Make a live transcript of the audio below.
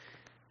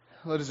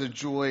Well, it is a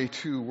joy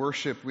to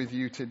worship with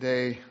you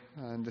today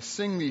and to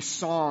sing these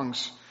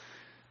songs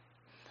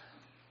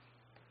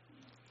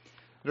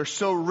that are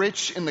so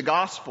rich in the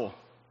gospel.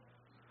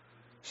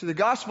 See, the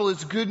gospel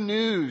is good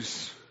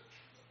news,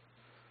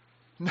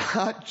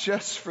 not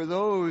just for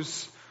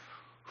those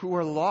who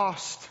are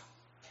lost.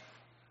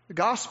 The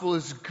gospel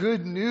is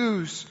good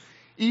news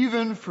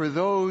even for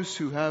those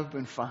who have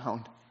been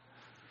found.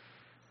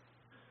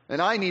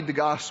 And I need the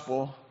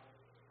gospel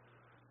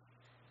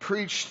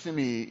preached to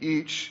me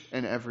each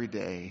and every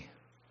day,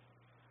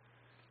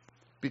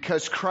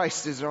 because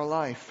Christ is our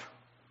life.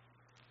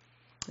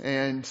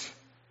 And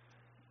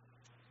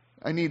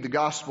I need the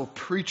gospel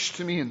preached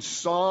to me in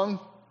song,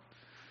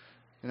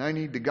 and I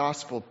need the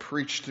gospel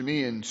preached to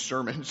me in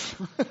sermons.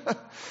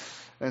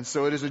 And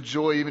so it is a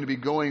joy even to be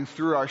going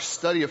through our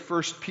study of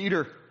 1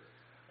 Peter.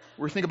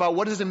 We're thinking about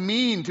what does it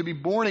mean to be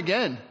born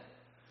again?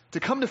 To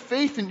come to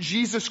faith in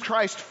Jesus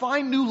Christ,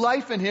 find new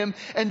life in Him,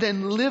 and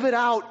then live it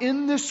out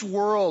in this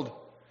world.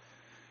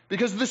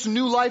 Because this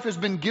new life has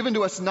been given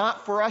to us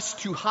not for us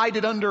to hide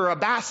it under a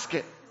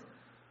basket,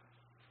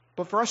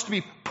 but for us to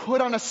be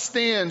put on a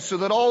stand so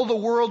that all the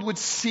world would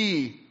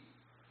see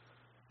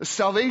the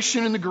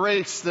salvation and the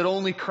grace that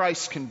only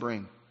Christ can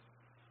bring.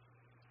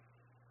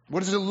 What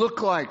does it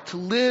look like to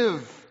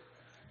live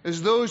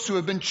as those who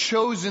have been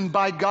chosen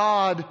by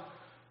God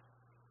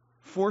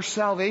for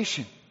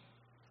salvation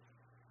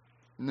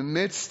in the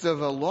midst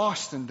of a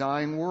lost and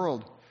dying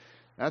world?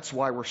 That's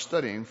why we're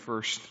studying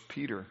 1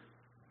 Peter.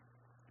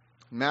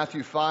 In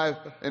Matthew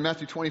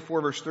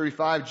 24, verse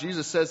 35,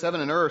 Jesus says, "Heaven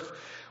and earth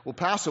will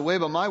pass away,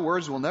 but my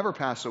words will never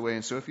pass away."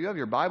 And so if you have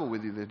your Bible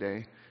with you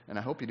today, and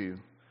I hope you do,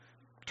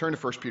 turn to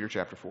 1 Peter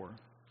chapter 4.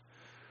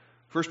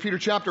 1 Peter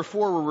chapter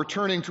 4, we're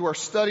returning to our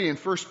study in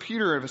 1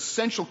 Peter of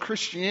Essential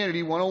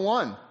Christianity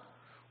 101.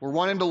 We're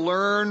wanting to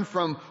learn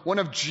from one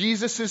of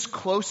Jesus'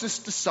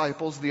 closest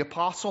disciples, the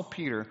Apostle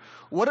Peter,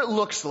 what it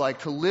looks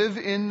like to live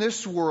in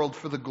this world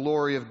for the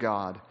glory of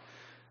God.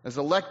 As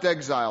elect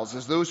exiles,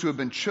 as those who have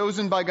been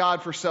chosen by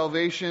God for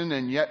salvation,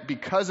 and yet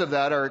because of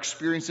that are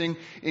experiencing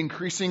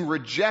increasing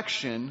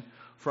rejection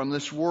from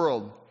this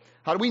world.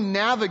 How do we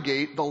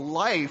navigate the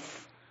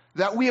life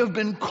that we have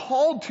been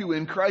called to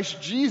in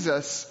Christ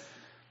Jesus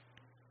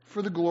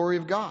for the glory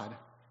of God?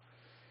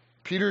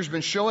 Peter's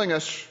been showing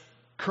us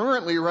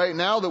currently, right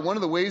now, that one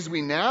of the ways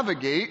we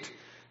navigate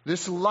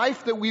this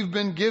life that we've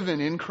been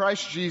given in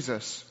Christ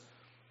Jesus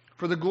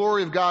for the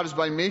glory of God is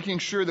by making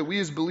sure that we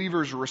as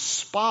believers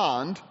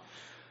respond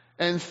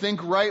and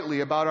think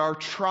rightly about our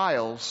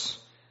trials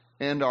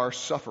and our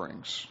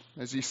sufferings.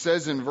 As he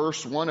says in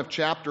verse 1 of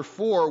chapter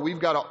 4,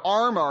 we've got to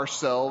arm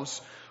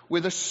ourselves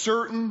with a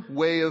certain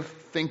way of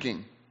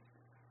thinking.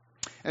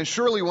 And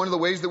surely one of the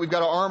ways that we've got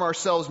to arm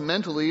ourselves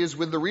mentally is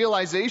with the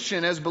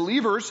realization as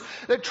believers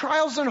that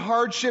trials and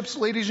hardships,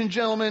 ladies and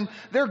gentlemen,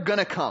 they're going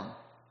to come.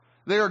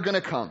 They are going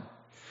to come.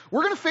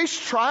 We're going to face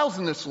trials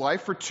in this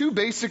life for two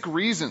basic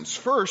reasons.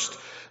 First,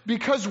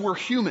 because we're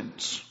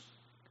humans.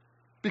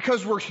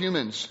 Because we're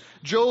humans.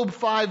 Job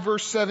 5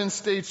 verse 7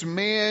 states,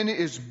 "Man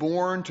is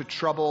born to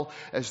trouble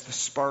as the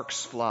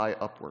sparks fly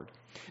upward."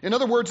 In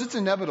other words, it's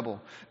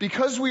inevitable.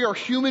 Because we are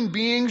human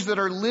beings that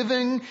are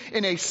living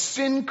in a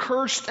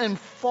sin-cursed and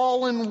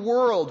fallen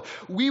world,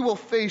 we will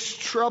face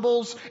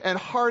troubles and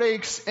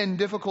heartaches and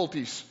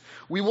difficulties.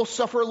 We will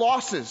suffer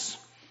losses.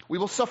 We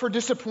will suffer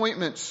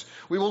disappointments.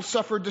 We will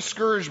suffer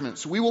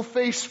discouragements. We will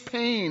face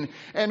pain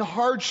and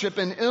hardship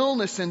and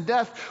illness and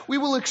death. We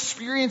will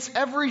experience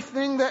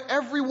everything that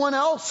everyone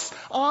else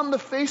on the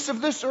face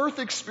of this earth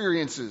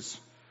experiences.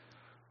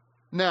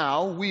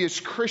 Now, we as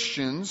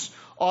Christians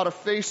ought to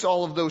face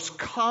all of those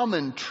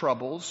common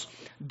troubles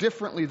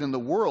differently than the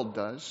world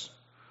does,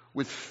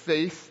 with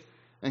faith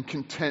and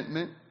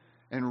contentment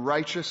and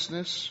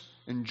righteousness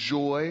and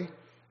joy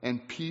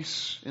and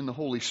peace in the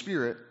Holy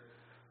Spirit.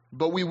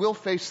 But we will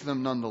face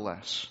them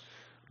nonetheless,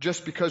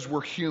 just because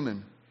we're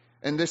human,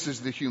 and this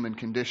is the human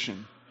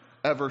condition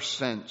ever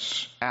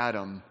since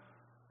Adam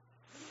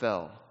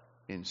fell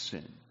in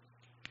sin.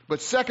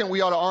 But second,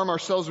 we ought to arm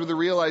ourselves with the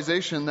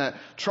realization that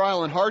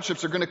trial and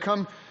hardships are going to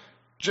come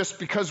just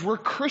because we're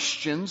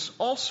Christians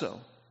also.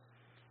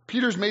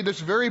 Peter's made this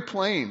very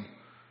plain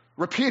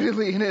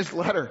repeatedly in his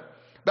letter.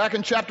 Back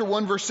in chapter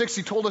 1, verse 6,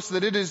 he told us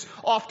that it is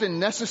often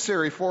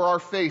necessary for our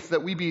faith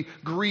that we be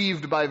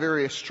grieved by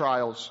various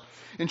trials.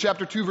 In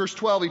chapter 2, verse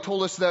 12, he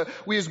told us that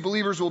we as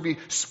believers will be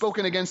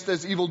spoken against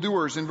as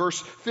evildoers. In verse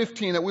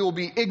 15, that we will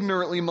be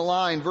ignorantly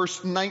maligned.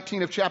 Verse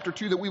 19 of chapter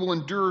 2, that we will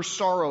endure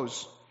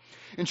sorrows.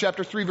 In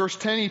chapter 3, verse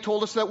 10, he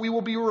told us that we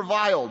will be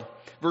reviled.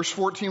 Verse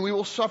 14, we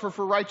will suffer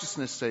for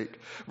righteousness' sake.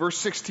 Verse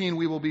 16,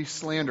 we will be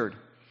slandered.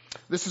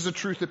 This is a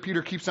truth that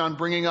Peter keeps on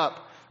bringing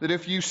up, that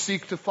if you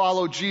seek to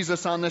follow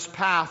Jesus on this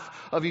path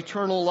of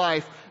eternal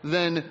life,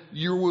 then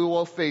you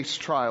will face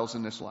trials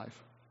in this life.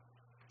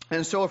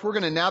 And so if we're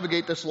going to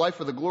navigate this life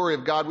for the glory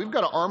of God, we've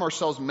got to arm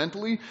ourselves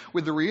mentally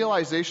with the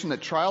realization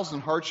that trials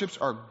and hardships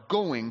are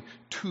going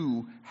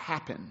to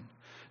happen.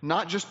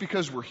 Not just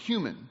because we're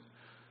human,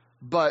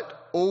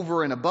 but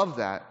over and above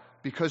that,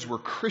 because we're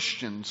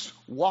Christians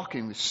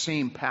walking the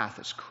same path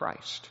as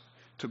Christ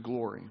to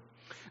glory.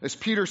 As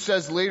Peter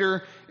says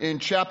later in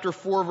chapter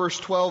 4, verse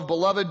 12,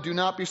 "Beloved, do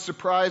not be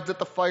surprised at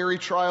the fiery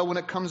trial when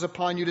it comes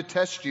upon you to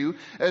test you,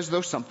 as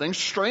though something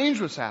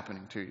strange was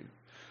happening to you.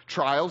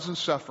 Trials and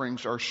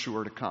sufferings are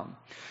sure to come."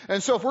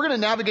 And so if we're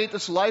going to navigate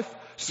this life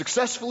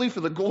successfully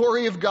for the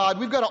glory of God,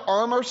 we've got to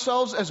arm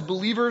ourselves as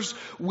believers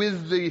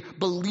with the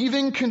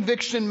believing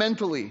conviction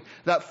mentally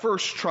that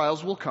first,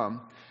 trials will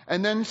come.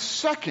 And then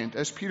second,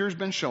 as Peter's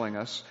been showing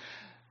us,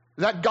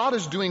 that God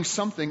is doing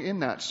something in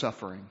that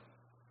suffering.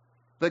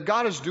 That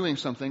God is doing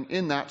something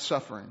in that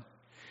suffering.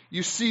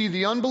 You see,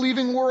 the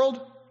unbelieving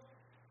world,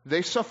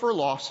 they suffer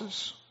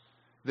losses,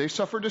 they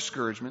suffer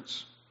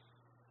discouragements,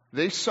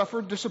 they suffer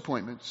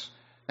disappointments,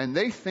 and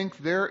they think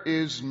there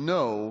is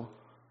no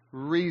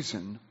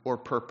reason or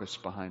purpose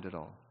behind it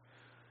all.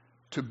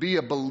 To be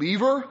a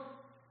believer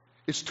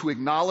is to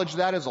acknowledge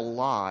that as a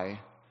lie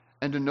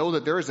and to know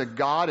that there is a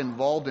God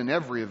involved in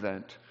every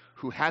event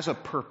who has a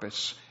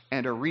purpose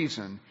and a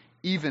reason,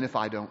 even if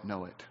I don't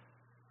know it.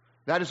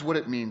 That is what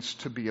it means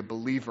to be a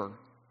believer.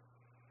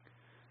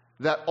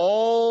 That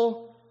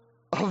all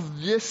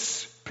of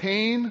this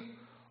pain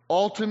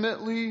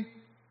ultimately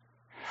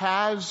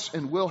has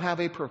and will have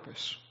a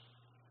purpose.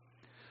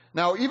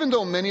 Now, even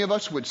though many of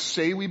us would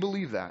say we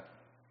believe that,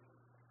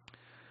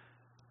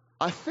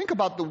 I think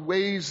about the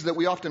ways that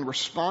we often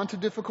respond to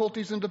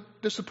difficulties and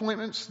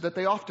disappointments, that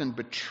they often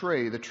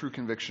betray the true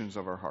convictions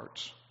of our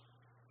hearts.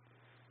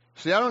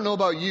 See, I don't know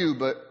about you,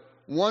 but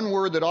one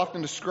word that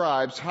often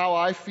describes how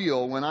I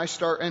feel when I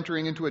start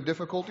entering into a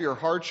difficulty or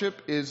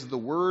hardship is the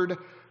word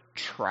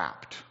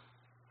trapped.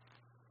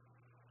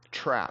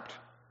 Trapped.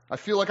 I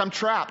feel like I'm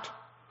trapped.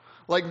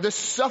 Like this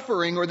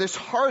suffering or this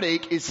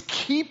heartache is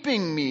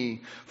keeping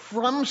me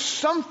from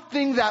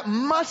something that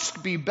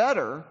must be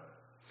better,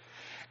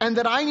 and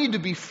that I need to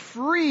be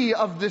free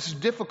of this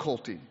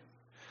difficulty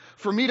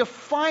for me to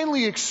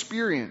finally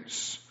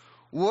experience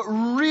what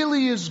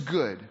really is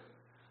good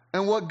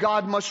and what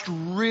God must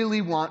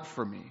really want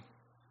for me.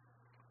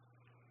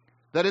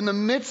 That in the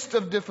midst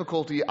of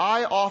difficulty,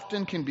 I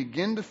often can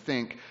begin to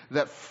think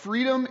that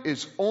freedom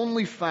is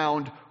only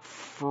found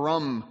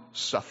from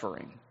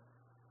suffering,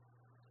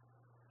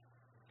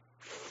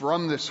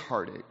 from this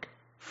heartache,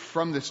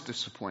 from this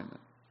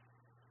disappointment,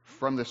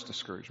 from this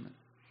discouragement.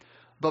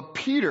 But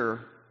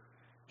Peter,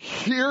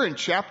 here in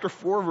chapter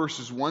 4,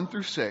 verses 1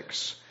 through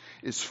 6,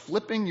 is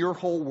flipping your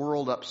whole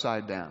world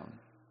upside down.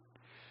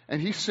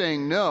 And he's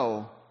saying,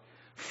 no,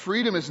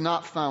 freedom is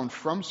not found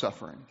from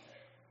suffering.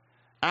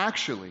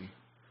 Actually,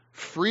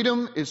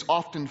 freedom is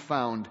often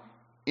found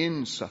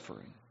in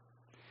suffering.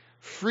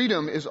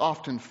 Freedom is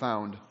often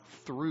found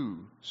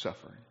through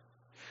suffering.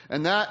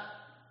 And that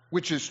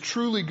which is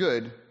truly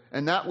good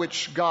and that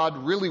which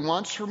God really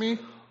wants for me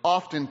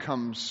often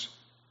comes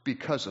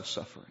because of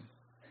suffering.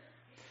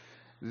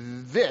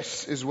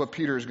 This is what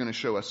Peter is going to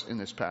show us in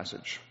this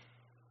passage.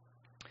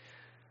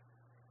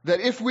 That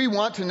if we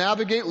want to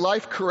navigate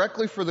life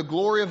correctly for the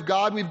glory of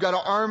God, we've got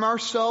to arm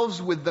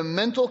ourselves with the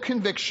mental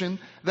conviction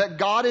that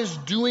God is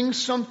doing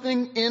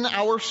something in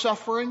our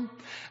suffering,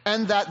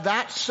 and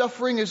that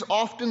suffering is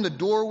often the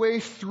doorway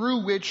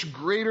through which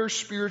greater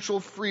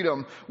spiritual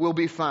freedom will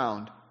be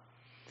found.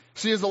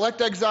 See, as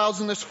elect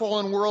exiles in this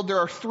fallen world, there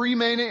are three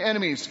main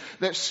enemies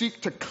that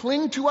seek to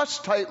cling to us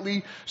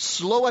tightly,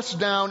 slow us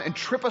down, and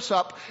trip us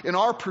up in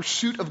our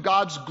pursuit of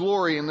God's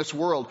glory in this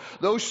world.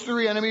 Those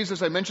three enemies,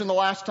 as I mentioned the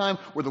last time,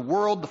 were the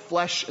world, the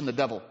flesh, and the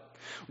devil.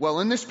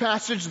 Well, in this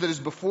passage that is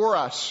before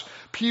us,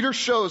 Peter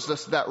shows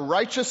us that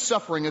righteous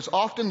suffering is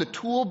often the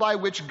tool by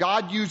which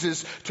God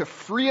uses to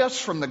free us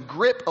from the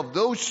grip of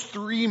those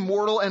three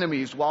mortal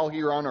enemies while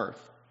here on earth.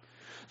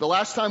 The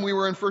last time we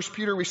were in 1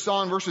 Peter, we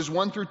saw in verses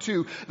 1 through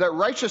 2 that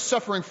righteous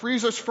suffering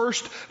frees us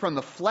first from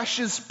the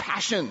flesh's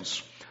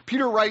passions.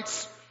 Peter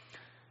writes,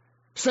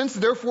 "Since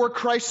therefore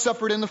Christ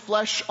suffered in the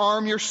flesh,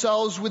 arm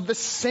yourselves with the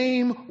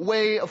same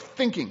way of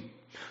thinking.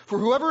 For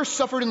whoever has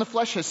suffered in the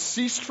flesh has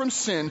ceased from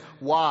sin."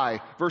 Why?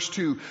 Verse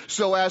 2,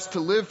 "So as to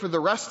live for the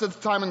rest of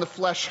the time in the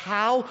flesh."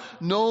 How?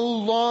 "No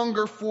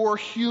longer for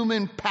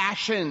human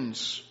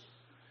passions,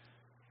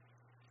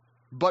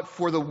 but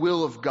for the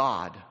will of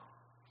God."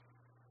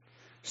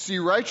 See,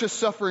 righteous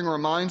suffering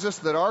reminds us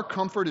that our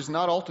comfort is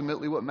not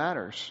ultimately what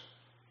matters.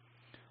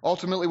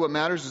 Ultimately, what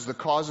matters is the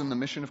cause and the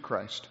mission of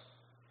Christ.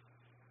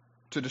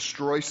 To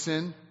destroy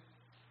sin,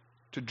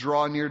 to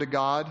draw near to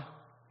God,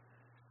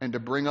 and to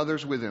bring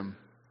others with Him,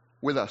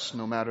 with us,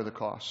 no matter the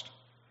cost.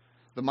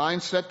 The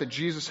mindset that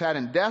Jesus had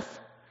in death,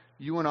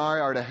 you and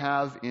I are to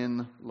have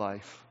in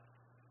life.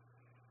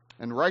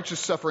 And righteous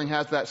suffering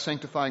has that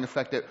sanctifying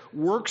effect. It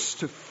works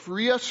to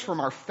free us from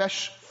our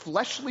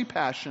fleshly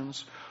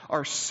passions,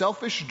 our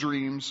selfish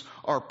dreams,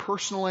 our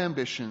personal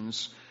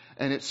ambitions,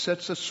 and it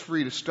sets us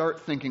free to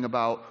start thinking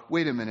about,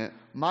 wait a minute,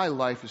 my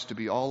life is to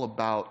be all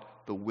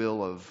about the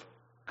will of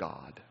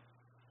God.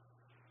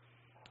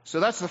 So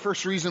that's the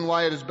first reason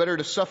why it is better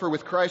to suffer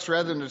with Christ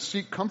rather than to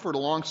seek comfort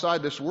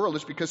alongside this world.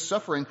 It's because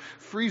suffering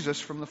frees us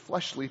from the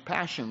fleshly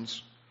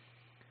passions.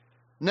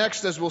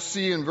 Next, as we'll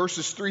see in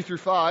verses 3 through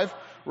 5,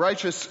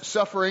 righteous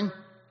suffering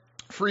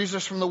frees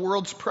us from the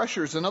world's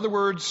pressures. In other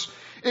words,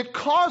 it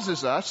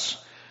causes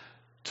us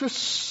to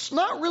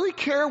not really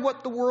care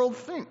what the world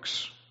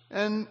thinks.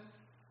 And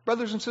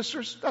brothers and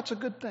sisters, that's a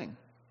good thing.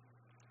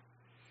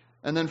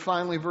 And then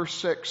finally, verse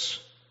 6,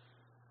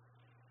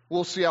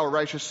 we'll see how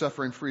righteous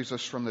suffering frees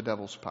us from the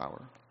devil's power.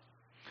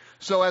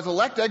 So as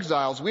elect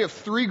exiles, we have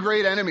three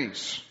great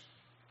enemies.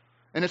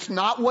 And it's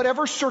not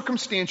whatever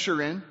circumstance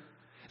you're in.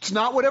 It's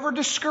not whatever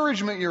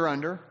discouragement you're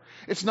under.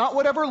 It's not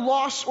whatever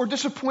loss or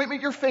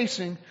disappointment you're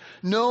facing.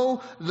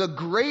 No, the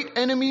great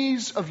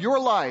enemies of your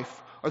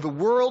life are the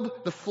world,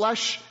 the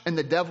flesh, and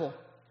the devil.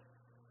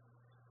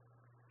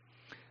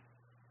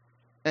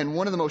 And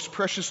one of the most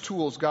precious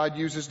tools God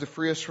uses to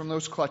free us from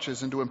those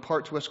clutches and to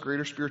impart to us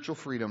greater spiritual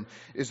freedom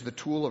is the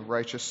tool of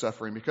righteous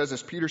suffering. Because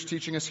as Peter's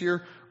teaching us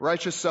here,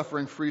 righteous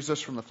suffering frees us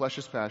from the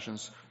flesh's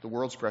passions, the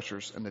world's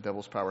pressures, and the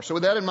devil's power. So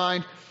with that in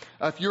mind,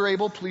 if you're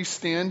able, please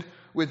stand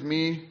with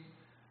me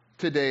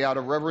today out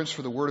of reverence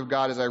for the Word of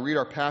God as I read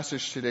our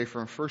passage today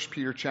from 1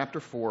 Peter chapter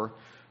 4,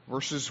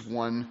 verses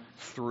 1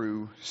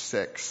 through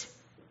 6.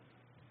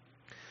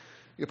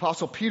 The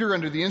Apostle Peter,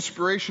 under the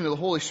inspiration of the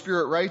Holy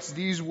Spirit, writes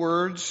these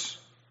words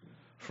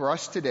for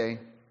us today.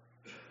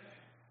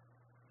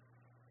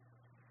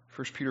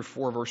 1 Peter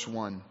 4, verse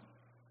 1.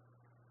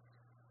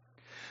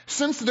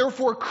 Since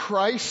therefore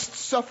Christ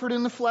suffered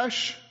in the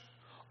flesh,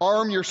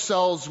 arm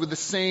yourselves with the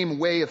same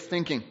way of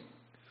thinking.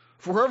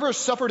 For whoever has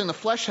suffered in the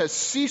flesh has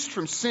ceased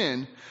from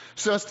sin,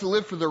 so as to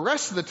live for the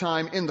rest of the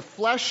time in the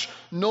flesh,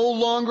 no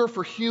longer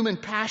for human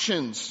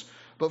passions,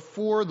 but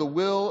for the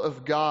will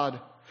of God.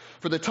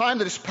 For the time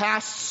that is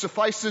past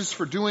suffices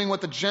for doing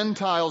what the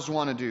Gentiles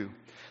want to do,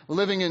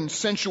 living in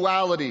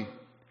sensuality,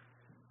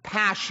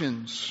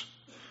 passions,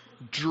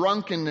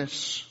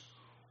 drunkenness,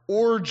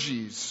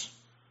 orgies,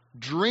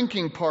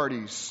 drinking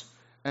parties,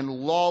 and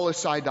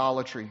lawless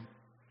idolatry.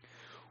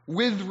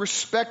 With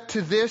respect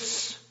to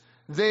this,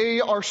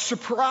 they are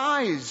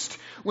surprised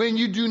when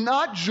you do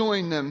not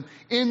join them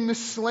in the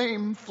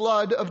same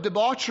flood of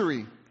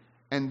debauchery,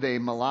 and they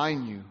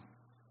malign you.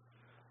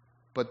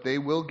 But they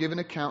will give an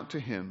account to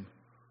him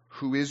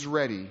who is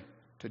ready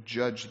to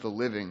judge the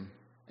living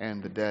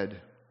and the dead.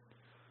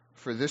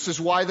 For this is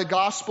why the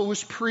gospel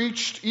was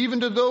preached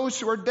even to those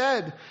who are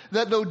dead,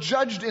 that though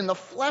judged in the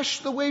flesh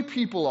the way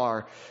people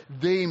are,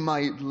 they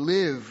might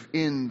live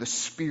in the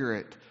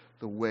Spirit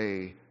the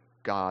way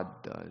God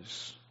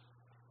does.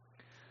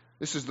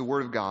 This is the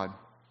word of God,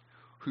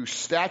 whose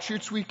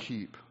statutes we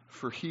keep,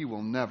 for he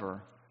will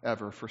never,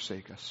 ever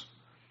forsake us.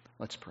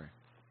 Let's pray.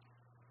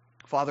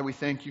 Father, we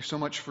thank you so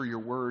much for your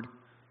word.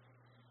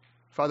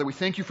 Father, we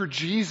thank you for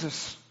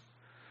Jesus.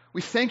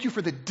 We thank you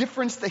for the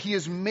difference that he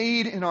has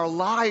made in our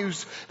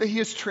lives, that he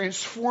has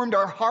transformed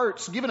our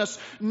hearts, given us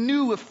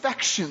new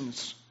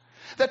affections.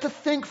 That to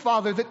think,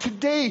 Father, that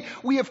today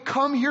we have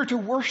come here to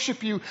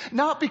worship you,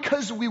 not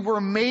because we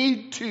were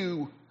made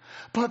to,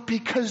 but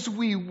because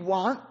we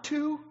want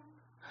to.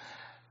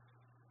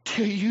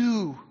 To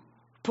you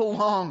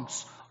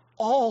belongs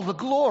all the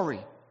glory.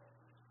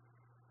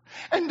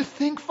 And to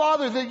think,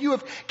 Father, that you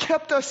have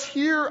kept us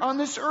here on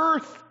this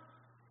earth.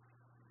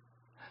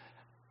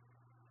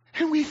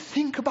 And we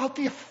think about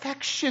the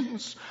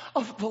affections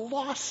of the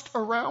lost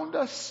around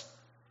us.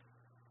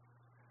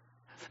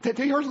 That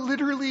they are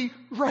literally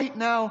right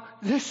now,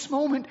 this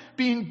moment,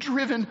 being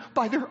driven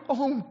by their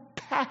own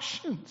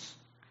passions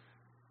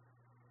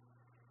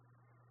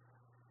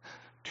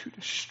to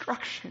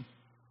destruction.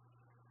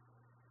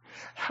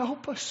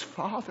 Help us,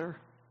 Father,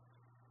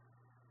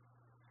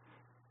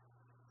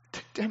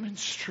 to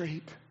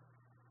demonstrate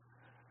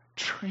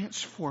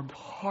transformed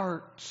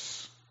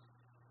hearts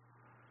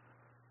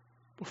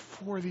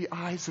before the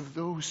eyes of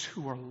those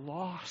who are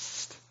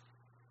lost.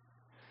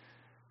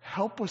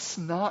 Help us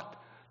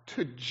not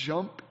to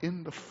jump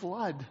in the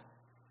flood.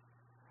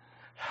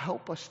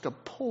 Help us to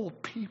pull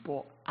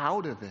people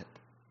out of it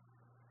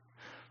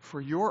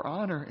for your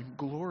honor and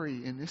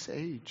glory in this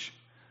age,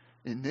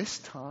 in this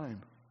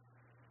time.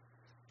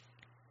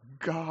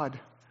 God,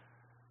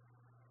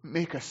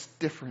 make us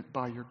different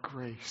by your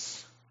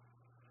grace.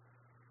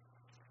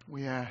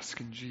 We ask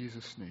in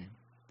Jesus' name.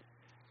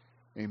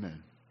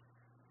 Amen.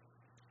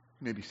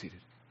 You may be seated.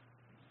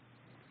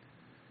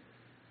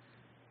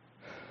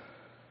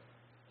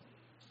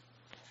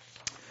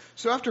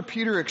 So after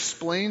Peter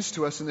explains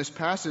to us in this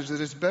passage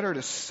that it's better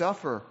to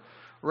suffer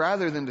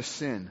rather than to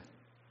sin,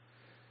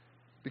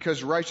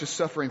 because righteous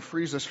suffering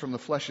frees us from the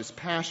flesh's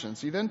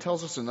passions, he then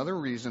tells us another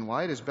reason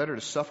why it is better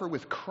to suffer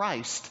with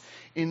Christ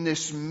in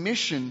this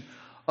mission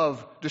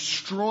of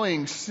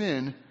destroying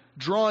sin,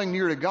 drawing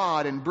near to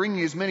God, and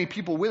bringing as many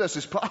people with us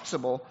as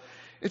possible.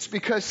 It's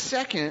because,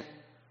 second,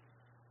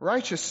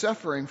 righteous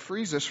suffering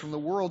frees us from the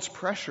world's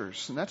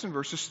pressures, and that's in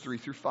verses 3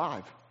 through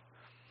 5.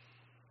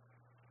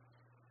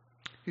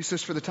 He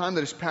says, for the time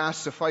that is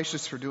past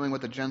suffices for doing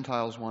what the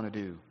Gentiles want to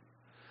do.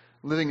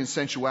 living in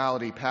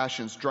sensuality,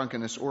 passions,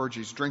 drunkenness,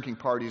 orgies, drinking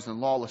parties,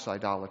 and lawless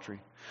idolatry.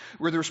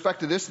 With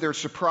respect to this, they're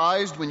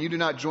surprised when you do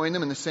not join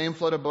them in the same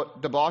flood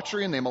of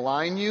debauchery, and they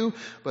malign you,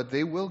 but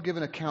they will give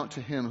an account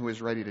to him who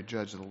is ready to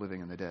judge the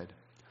living and the dead.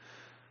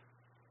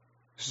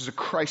 This is a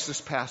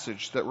crisis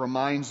passage that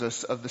reminds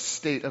us of the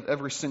state of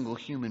every single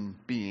human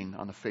being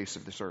on the face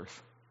of this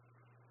earth.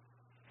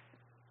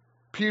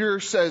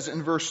 Peter says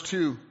in verse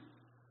 3,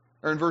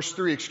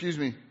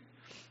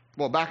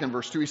 back in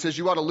verse 2, he says,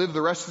 you ought to live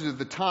the rest of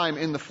the time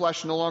in the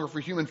flesh, no longer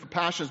for human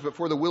passions, but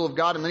for the will of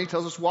God. And then he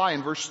tells us why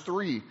in verse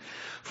 3.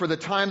 For the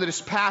time that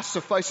is past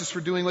suffices for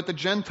doing what the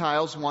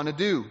Gentiles want to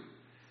do.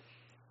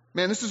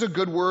 Man, this is a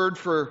good word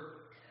for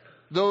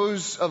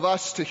those of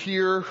us to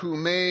hear who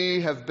may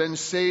have been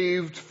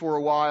saved for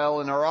a while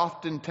and are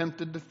often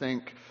tempted to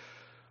think,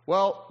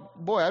 well,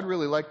 boy, I'd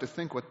really like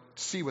to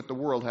see what the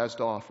world has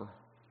to offer.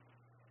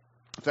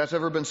 If that's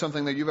ever been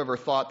something that you've ever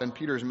thought, then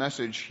Peter's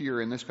message here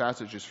in this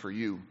passage is for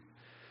you.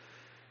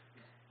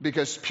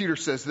 Because Peter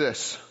says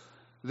this,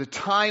 the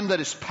time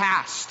that is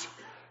past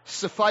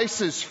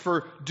suffices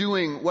for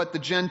doing what the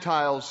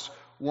Gentiles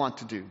want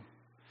to do.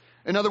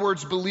 In other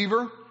words,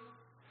 believer,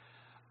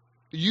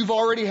 you've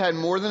already had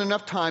more than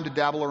enough time to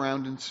dabble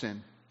around in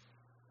sin.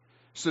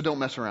 So don't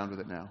mess around with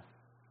it now.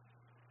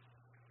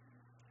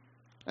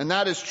 And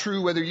that is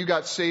true whether you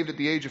got saved at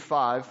the age of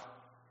 5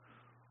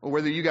 or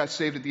whether you got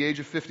saved at the age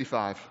of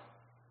 55.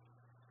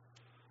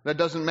 That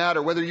doesn't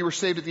matter. Whether you were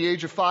saved at the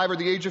age of 5 or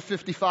the age of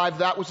 55,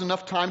 that was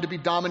enough time to be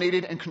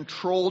dominated and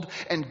controlled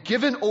and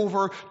given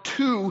over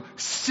to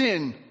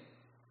sin.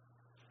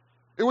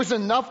 It was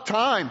enough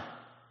time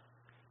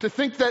to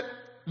think that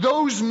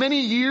those many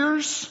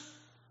years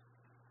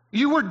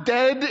you were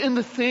dead in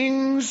the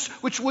things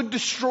which would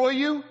destroy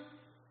you.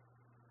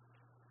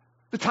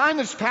 The time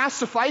that's past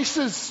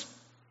suffices.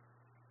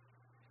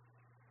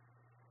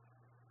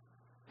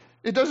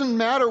 It doesn't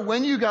matter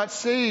when you got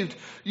saved.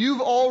 You've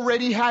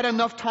already had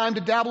enough time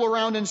to dabble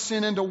around in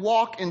sin and to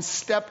walk in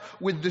step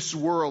with this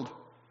world.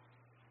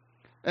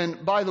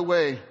 And by the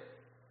way,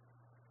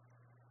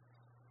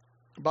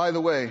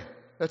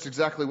 that's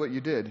exactly what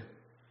you did.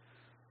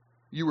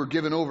 You were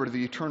given over to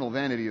the eternal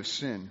vanity of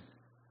sin.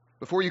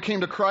 Before you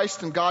came to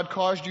Christ and God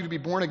caused you to be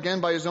born again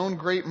by His own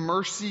great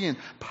mercy and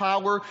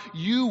power,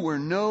 you were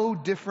no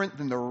different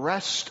than the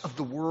rest of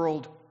the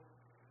world.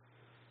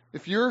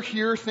 If you're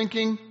here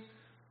thinking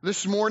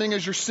this morning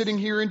as you're sitting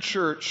here in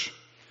church,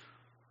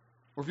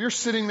 or if you're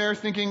sitting there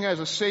thinking as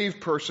a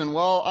saved person,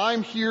 well,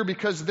 I'm here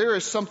because there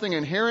is something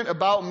inherent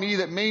about me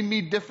that made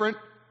me different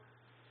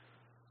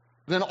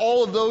than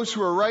all of those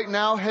who are right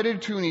now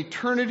headed to an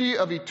eternity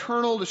of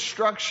eternal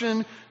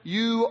destruction,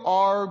 you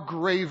are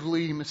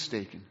gravely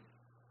mistaken.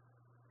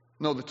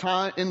 No,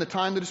 in the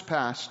time that is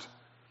past,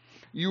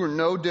 you are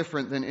no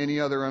different than any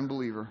other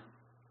unbeliever.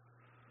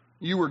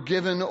 You were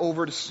given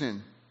over to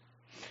sin.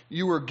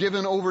 You were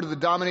given over to the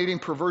dominating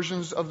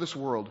perversions of this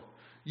world.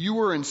 You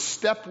were in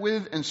step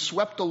with and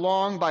swept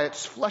along by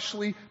its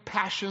fleshly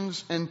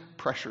passions and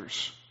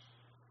pressures.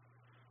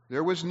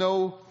 There was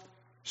no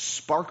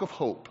spark of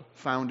hope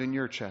found in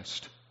your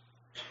chest.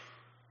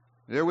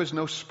 There was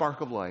no spark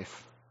of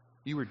life.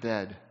 You were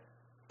dead.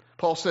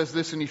 Paul says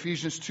this in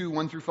Ephesians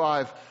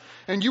 2:1-5.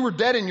 And you were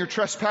dead in your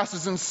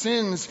trespasses and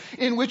sins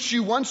in which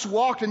you once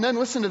walked. And then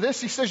listen to this.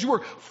 He says you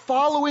were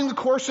following the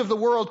course of the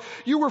world.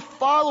 You were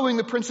following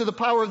the prince of the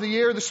power of the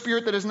air, the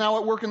spirit that is now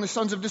at work in the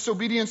sons of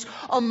disobedience,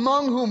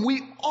 among whom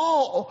we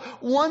all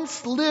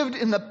once lived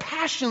in the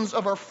passions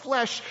of our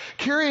flesh,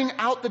 carrying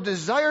out the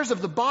desires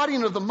of the body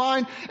and of the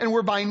mind, and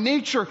were by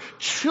nature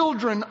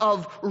children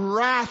of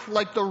wrath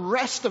like the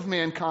rest of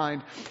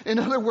mankind. In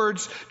other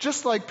words,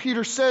 just like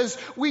Peter says,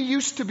 we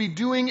used to be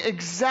doing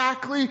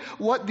exactly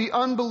what the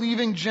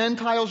unbelieving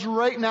Gentiles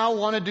right now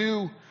want to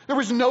do. There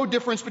was no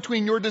difference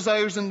between your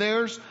desires and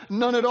theirs.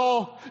 None at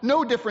all.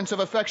 No difference of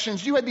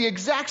affections. You had the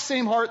exact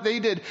same heart they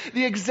did.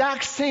 The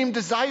exact same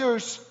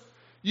desires.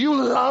 You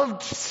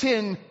loved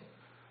sin.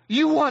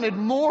 You wanted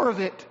more of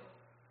it.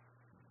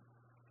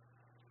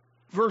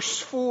 Verse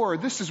 4,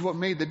 this is what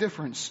made the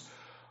difference.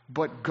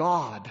 But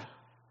God,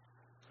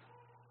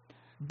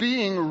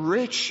 being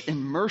rich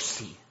in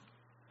mercy,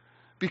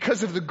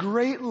 because of the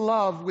great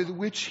love with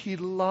which He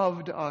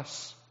loved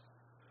us,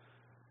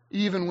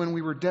 even when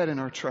we were dead in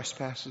our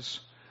trespasses,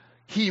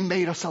 He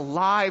made us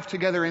alive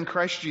together in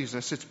Christ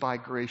Jesus. It's by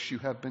grace you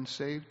have been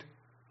saved.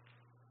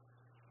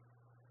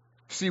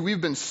 See,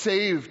 we've been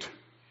saved,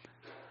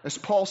 as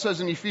Paul says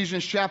in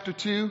Ephesians chapter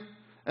 2,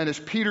 and as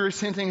Peter is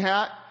hinting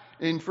at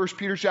in 1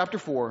 Peter chapter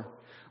 4.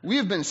 We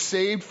have been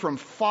saved from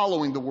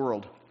following the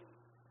world.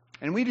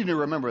 And we need to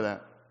remember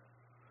that.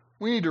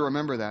 We need to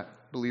remember that,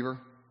 believer.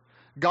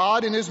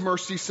 God in His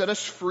mercy set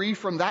us free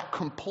from that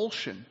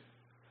compulsion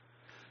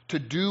to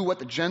do what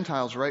the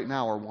Gentiles right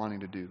now are wanting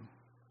to do.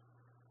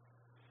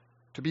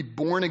 To be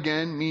born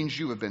again means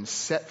you have been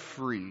set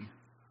free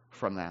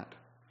from that.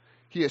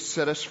 He has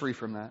set us free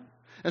from that.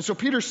 And so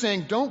Peter's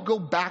saying, don't go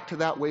back to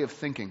that way of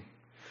thinking.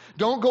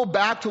 Don't go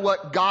back to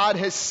what God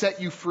has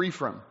set you free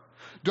from.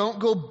 Don't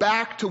go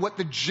back to what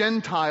the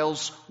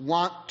Gentiles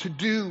want to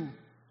do.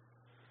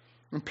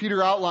 And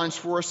Peter outlines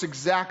for us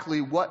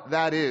exactly what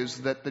that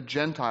is that the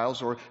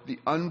Gentiles, or the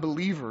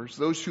unbelievers,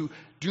 those who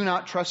do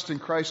not trust in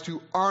Christ,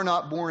 who are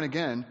not born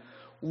again,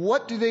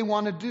 what do they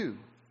want to do?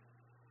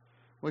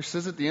 Well, he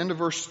says at the end of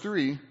verse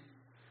 3,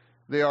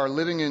 they are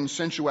living in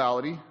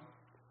sensuality,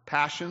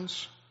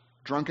 passions,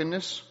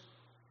 drunkenness,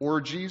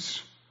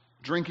 orgies,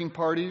 drinking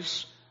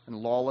parties, and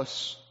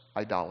lawless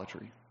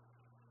idolatry.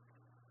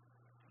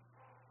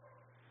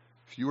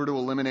 If you were to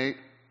eliminate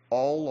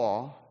all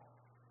law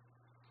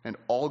and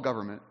all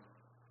government,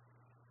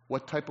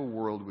 what type of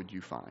world would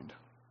you find?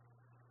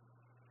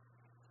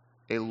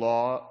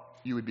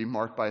 You would be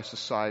marked by a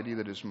society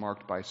that is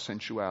marked by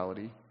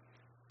sensuality,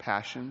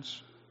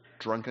 passions,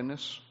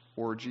 drunkenness,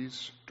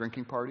 orgies,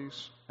 drinking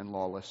parties, and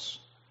lawless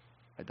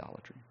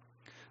idolatry.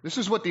 This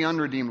is what the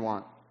unredeemed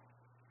want.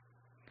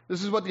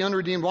 This is what the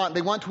unredeemed want.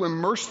 They want to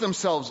immerse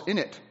themselves in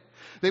it.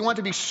 They want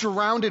to be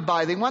surrounded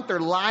by, they want their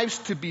lives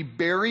to be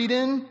buried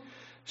in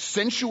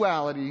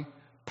sensuality,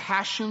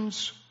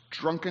 passions,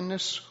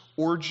 drunkenness,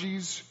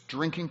 orgies,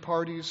 drinking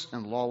parties,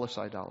 and lawless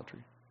idolatry.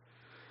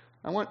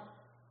 I want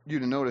you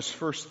to notice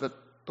first that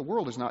the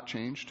world has not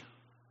changed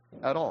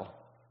at all.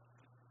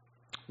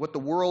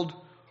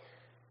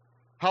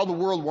 How the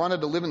world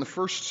wanted to live in the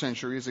first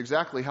century is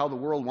exactly how the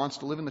world wants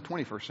to live in the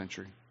 21st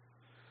century.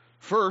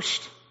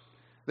 First,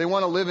 they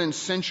want to live in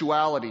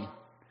sensuality.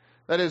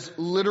 That is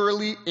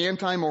literally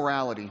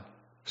anti-morality.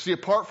 See,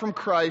 apart from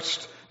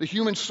Christ, the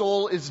human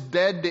soul is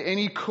dead to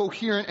any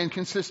coherent and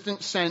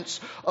consistent sense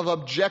of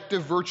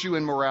objective virtue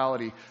and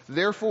morality.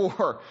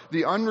 Therefore,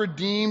 the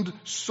unredeemed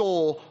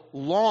soul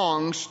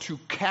longs to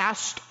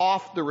cast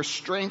off the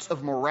restraints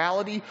of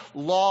morality,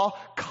 law,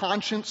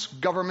 conscience,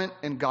 government,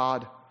 and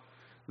God.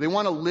 They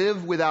want to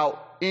live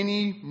without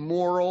any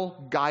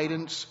moral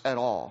guidance at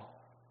all.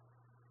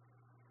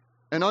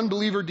 An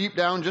unbeliever deep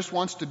down just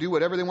wants to do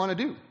whatever they want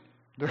to do.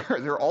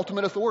 Their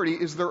ultimate authority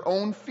is their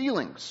own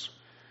feelings.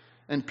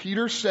 And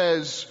Peter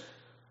says,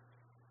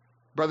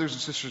 brothers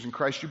and sisters in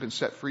Christ, you've been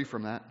set free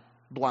from that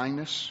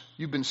blindness.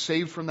 You've been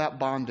saved from that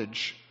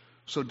bondage.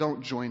 So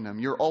don't join them.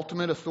 Your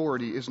ultimate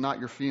authority is not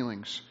your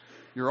feelings.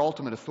 Your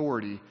ultimate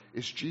authority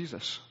is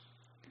Jesus.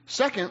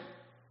 Second,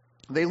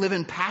 they live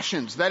in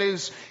passions. That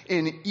is,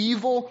 in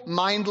evil,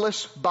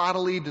 mindless,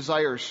 bodily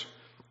desires.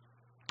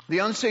 The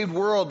unsaved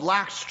world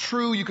lacks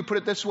true, you could put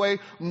it this way,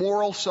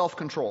 moral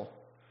self-control.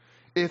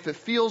 If it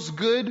feels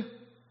good,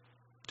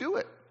 do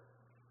it.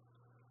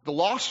 The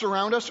lost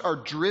around us are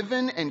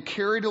driven and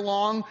carried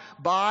along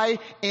by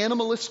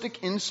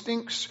animalistic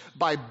instincts,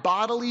 by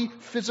bodily,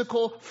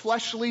 physical,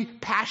 fleshly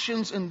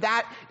passions, and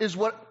that is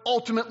what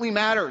ultimately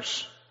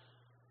matters.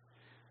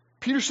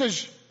 Peter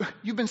says,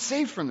 you've been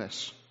saved from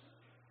this.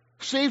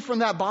 Saved from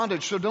that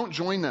bondage, so don't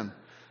join them.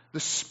 The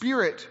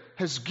Spirit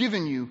has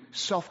given you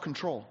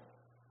self-control.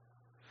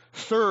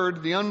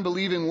 Third, the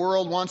unbelieving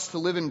world wants to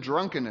live in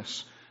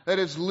drunkenness. That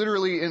is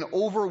literally an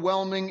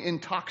overwhelming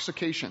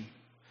intoxication.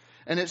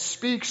 And it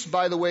speaks,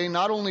 by the way,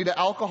 not only to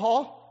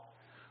alcohol,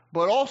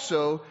 but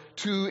also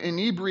to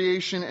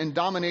inebriation and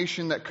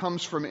domination that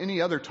comes from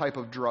any other type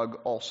of drug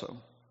also.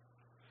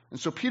 And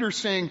so Peter's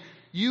saying,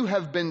 you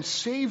have been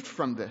saved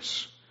from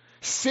this.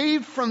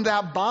 Saved from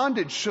that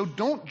bondage, so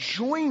don't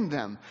join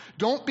them.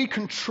 Don't be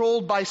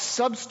controlled by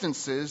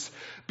substances.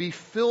 Be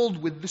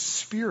filled with the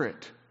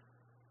Spirit.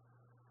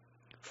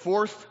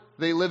 Fourth,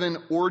 they live in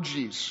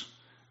orgies.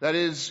 That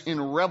is,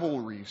 in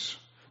revelries.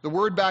 The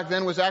word back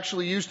then was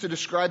actually used to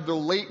describe the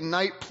late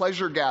night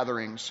pleasure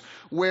gatherings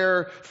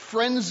where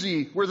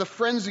the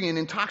frenzy and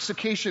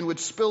intoxication would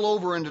spill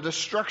over into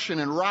destruction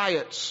and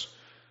riots.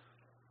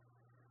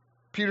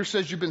 Peter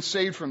says you've been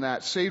saved from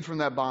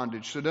that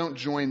bondage, so don't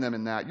join them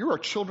in that. You are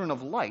children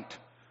of light,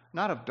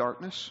 not of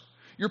darkness.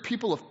 You're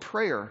people of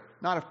prayer,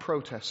 not of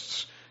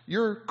protests.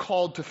 You're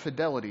called to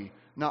fidelity,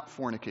 not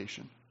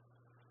fornication.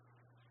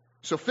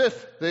 So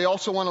fifth, they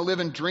also want to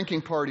live in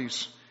drinking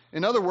parties.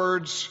 In other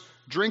words,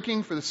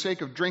 drinking for the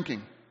sake of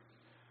drinking,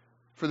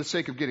 for the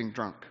sake of getting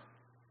drunk.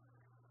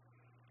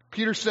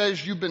 Peter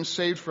says you've been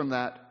saved from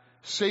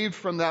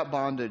that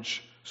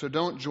bondage, so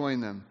don't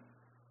join them.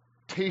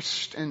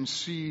 Taste and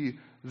see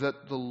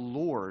that the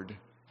Lord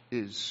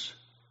is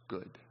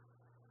good.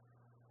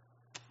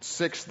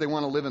 Sixth, they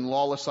want to live in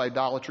lawless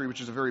idolatry,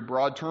 which is a very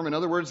broad term. In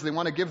other words, they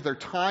want to give their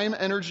time,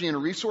 energy,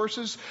 and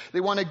resources. They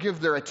want to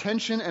give their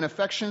attention and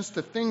affections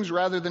to things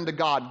rather than to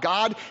God.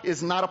 God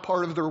is not a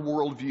part of their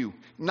worldview,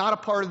 not a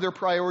part of their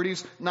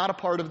priorities, not a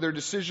part of their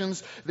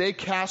decisions. They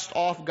cast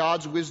off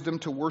God's wisdom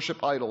to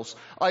worship idols,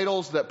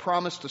 idols that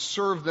promise to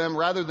serve them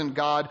rather than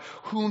God,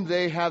 whom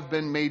they have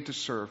been made to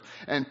serve.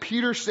 And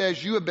Peter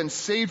says you have been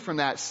saved from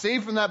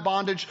that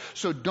bondage,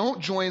 so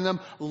don't join them.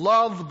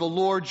 Love the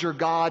Lord your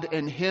God,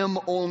 and Him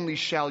only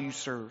shall you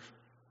serve.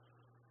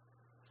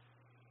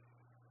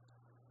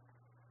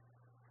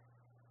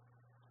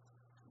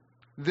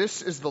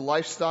 This is the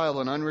lifestyle of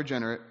an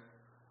unregenerate,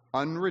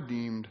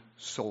 unredeemed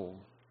soul.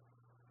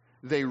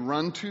 They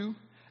run to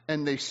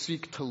and they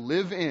seek to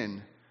live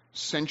in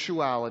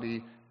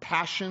sensuality,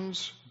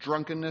 passions,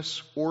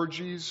 drunkenness,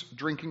 orgies,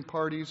 drinking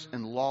parties,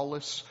 and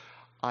lawless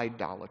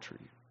idolatry.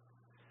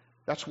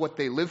 That's what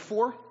they live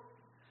for.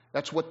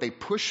 That's what they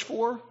push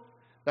for.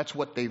 That's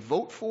what they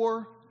vote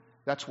for.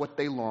 That's what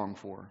they long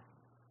for.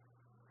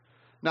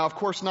 Now, of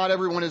course, not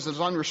everyone is as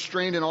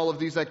unrestrained in all of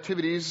these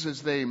activities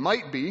as they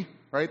might be,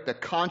 right? The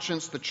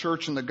conscience, the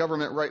church, and the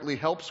government rightly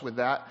helps with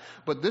that.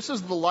 But this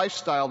is the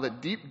lifestyle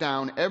that deep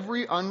down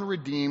every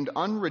unredeemed,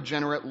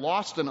 unregenerate,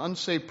 lost, and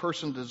unsaved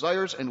person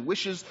desires and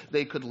wishes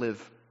they could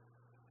live.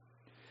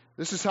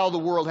 This is how the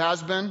world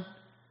has been,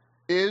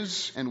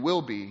 is, and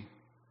will be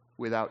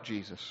without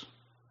Jesus.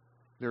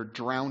 They're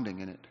drowning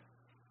in it.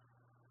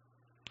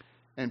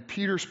 And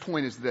Peter's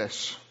point is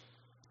this: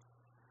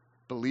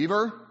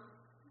 believer,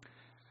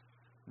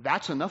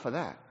 that's enough of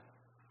that.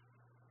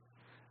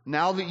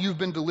 Now that you've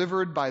been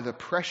delivered by the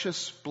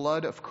precious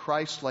blood of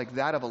Christ like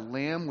that of a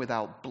lamb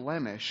without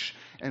blemish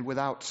and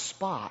without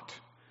spot,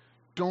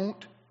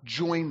 don't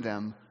join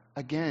them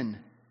again.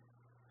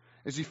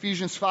 As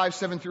Ephesians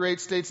 5:7-8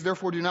 states,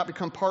 therefore do not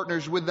become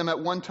partners with them.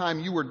 At one time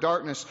you were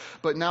darkness,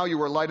 but now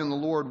you are light in the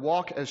Lord.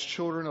 Walk as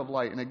children of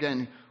light. And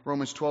again,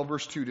 Romans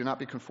 12:2, do not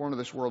be conformed to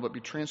this world, but be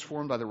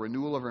transformed by the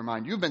renewal of your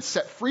mind. You've been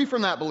set free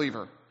from that,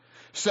 believer.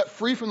 Set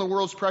free from the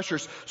world's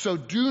pressures. So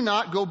do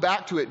not go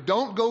back to it.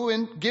 Don't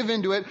give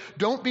into it.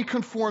 Don't be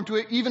conformed to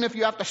it, even if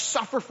you have to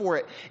suffer for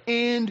it.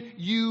 And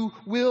you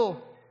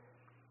will.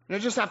 And I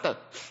just have to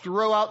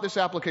throw out this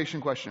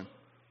application question,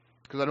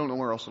 because I don't know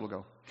where else it'll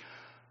go.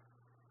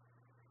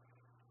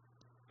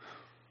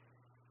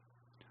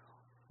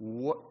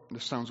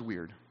 This sounds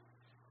weird.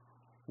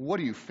 What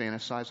do you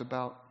fantasize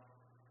about?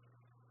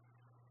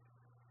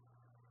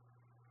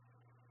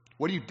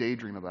 What do you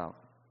daydream about?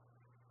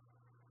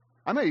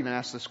 I might even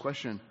ask this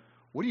question: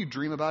 what do you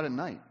dream about at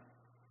night?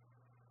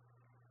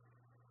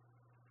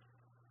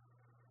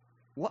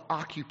 What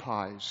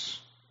occupies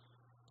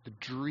the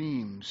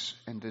dreams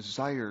and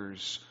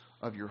desires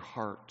of your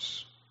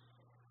hearts?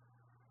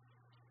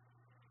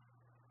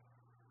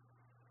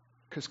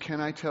 Because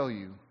can I tell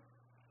you,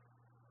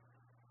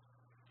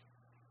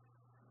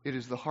 it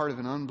is the heart of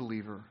an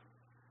unbeliever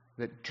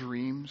that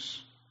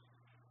dreams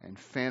and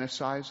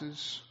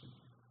fantasizes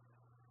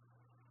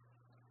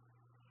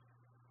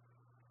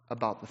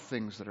about the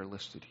things that are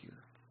listed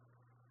here.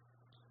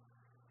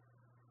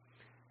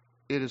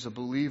 It is a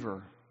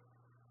believer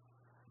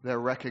that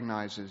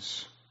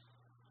recognizes,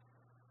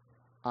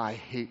 I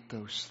hate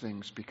those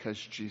things because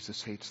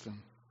Jesus hates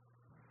them,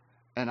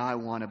 and I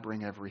want to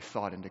bring every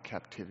thought into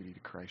captivity to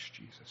Christ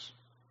Jesus.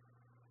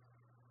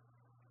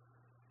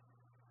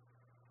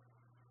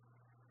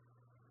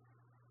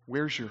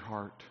 Where's your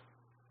heart?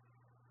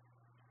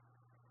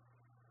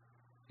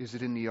 Is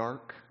it in the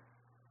ark,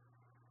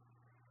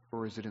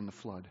 or is it in the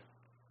flood?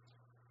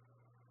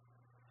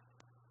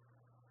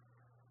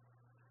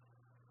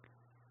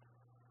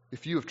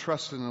 If you have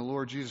trusted in the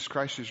Lord Jesus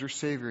Christ as your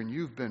Savior and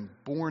you've been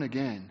born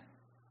again,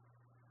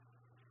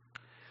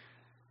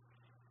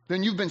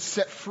 then you've been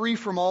set free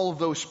from all of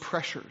those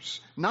pressures.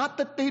 Not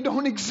that they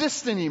don't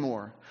exist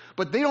anymore,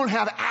 but they don't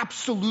have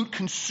absolute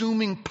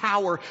consuming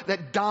power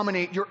that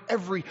dominate your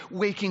every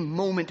waking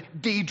moment,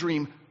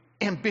 daydream,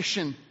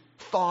 ambition,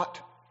 thought.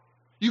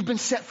 You've been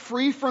set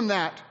free from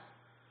that.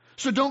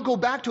 So don't go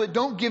back to it.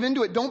 Don't give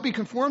into it. Don't be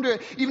conformed to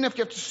it, even if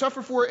you have to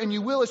suffer for it, and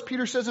you will, as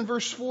Peter says in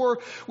verse 4,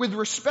 with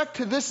respect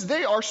to this,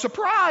 they are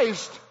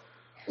surprised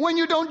when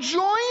you don't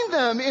join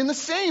them in the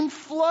same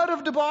flood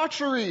of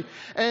debauchery,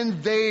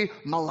 and they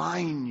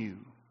malign you.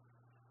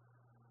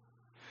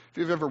 If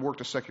you've ever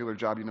worked a secular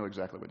job, you know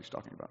exactly what he's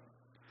talking about.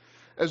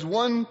 As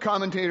one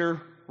commentator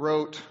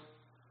wrote,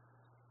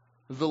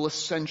 the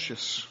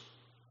licentious,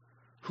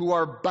 who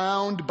are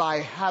bound by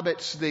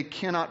habits they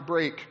cannot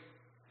break,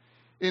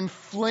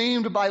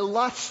 inflamed by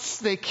lusts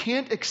they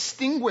can't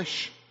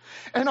extinguish,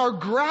 and are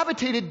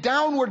gravitated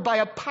downward by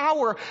a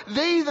power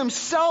they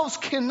themselves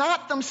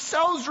cannot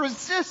themselves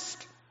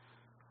resist,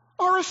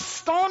 are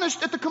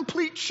astonished at the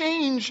complete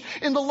change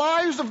in the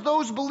lives of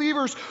those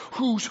believers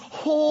whose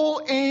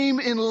whole aim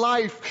in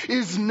life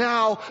is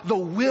now the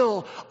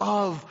will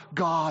of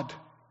God.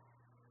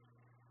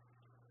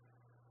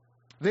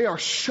 They are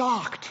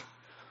shocked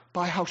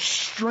by how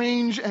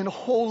strange and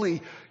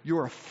holy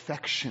your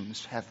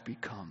affections have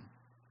become.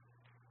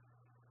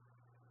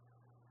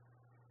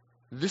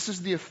 This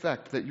is the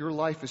effect that your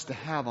life is to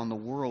have on the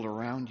world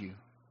around you.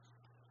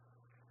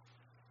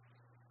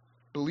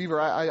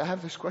 Believer, I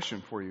have this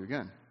question for you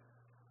again.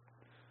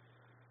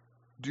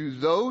 Do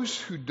those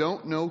who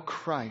don't know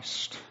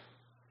Christ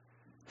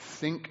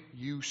think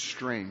you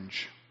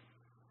strange?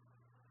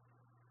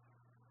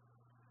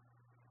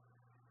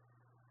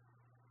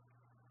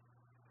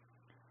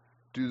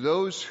 Do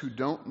those who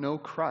don't know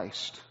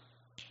Christ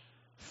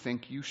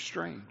think you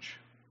strange?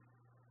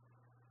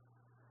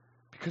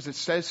 Because it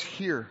says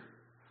here,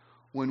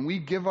 when we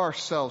give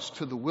ourselves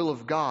to the will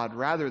of God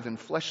rather than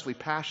fleshly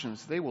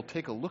passions, they will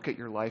take a look at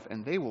your life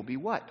and they will be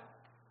what?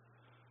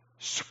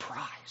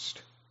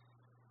 Surprised.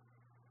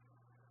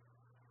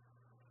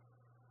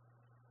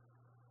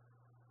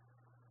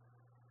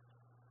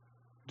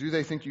 Do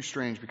they think you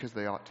strange? Because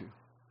they ought to.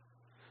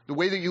 The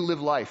way that you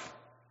live life,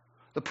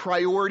 the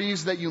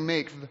priorities that you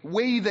make, the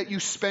way that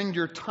you spend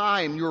your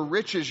time, your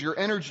riches, your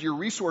energy, your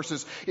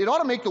resources, it ought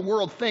to make the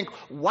world think,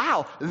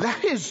 wow,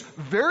 that is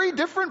very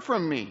different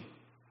from me.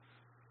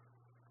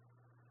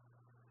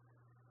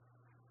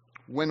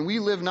 When we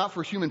live not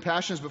for human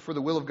passions but for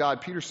the will of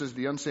God, Peter says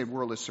the unsaved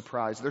world is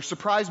surprised. They're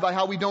surprised by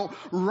how we don't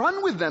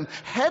run with them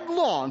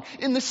headlong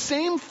in the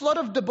same flood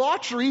of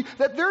debauchery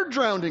that they're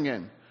drowning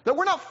in. That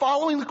we're not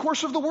following the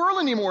course of the world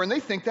anymore, and they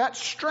think that's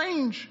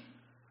strange.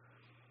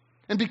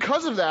 And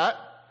because of that,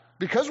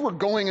 because we're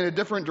going in a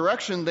different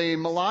direction, they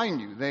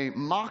malign you, they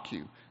mock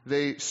you,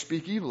 they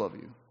speak evil of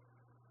you.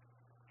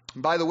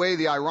 And by the way,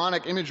 the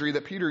ironic imagery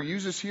that Peter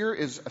uses here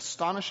is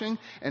astonishing,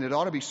 and it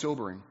ought to be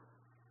sobering.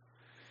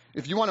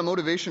 If you want a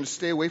motivation to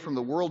stay away from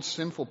the world's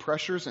sinful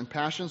pressures and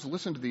passions,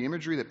 listen to the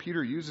imagery that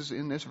Peter uses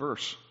in this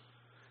verse.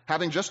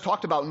 Having just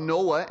talked about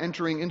Noah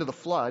entering into the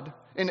flood,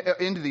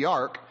 into the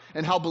ark,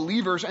 and how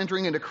believers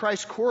entering into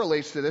Christ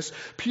correlates to this,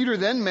 Peter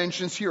then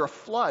mentions here a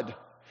flood.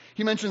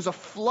 He mentions a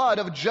flood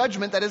of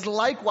judgment that is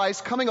likewise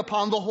coming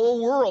upon the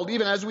whole world,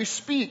 even as we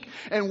speak.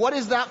 And what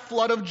is that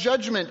flood of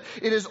judgment?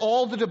 It is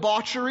all the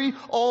debauchery,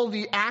 all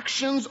the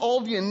actions,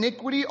 all the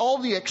iniquity, all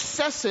the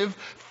excessive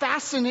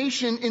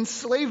fascination,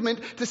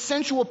 enslavement to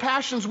sensual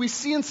passions we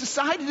see in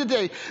society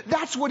today.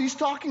 That's what he's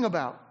talking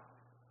about.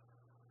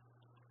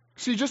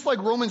 See, just like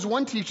Romans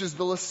 1 teaches,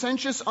 the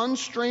licentious,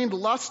 unstrained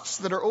lusts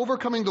that are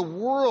overcoming the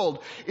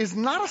world is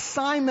not a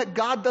sign that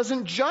God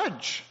doesn't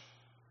judge.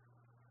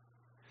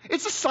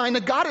 It's a sign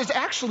that God is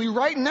actually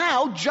right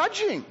now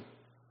judging.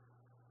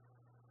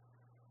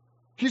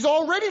 He's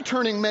already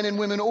turning men and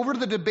women over to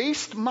the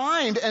debased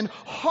mind and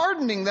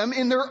hardening them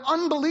in their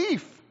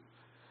unbelief.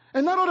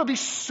 And that ought to be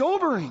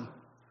sobering.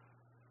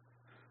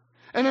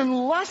 And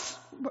unless,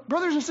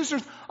 brothers and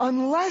sisters,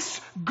 unless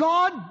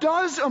God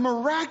does a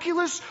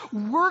miraculous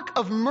work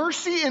of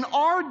mercy in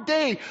our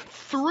day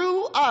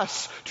through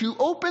us to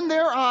open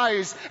their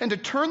eyes and to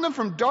turn them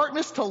from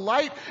darkness to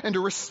light and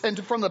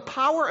from the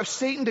power of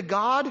Satan to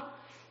God,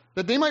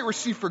 that they might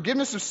receive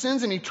forgiveness of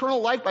sins and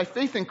eternal life by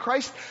faith in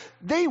Christ,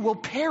 they will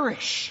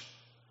perish.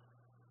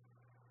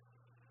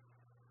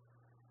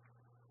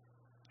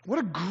 What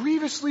a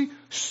grievously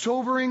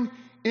sobering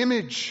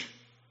image.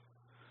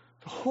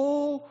 The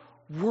whole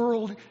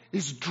world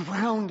is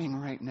drowning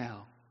right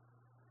now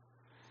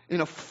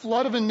in a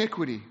flood of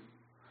iniquity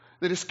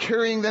that is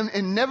carrying them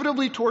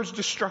inevitably towards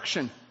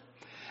destruction.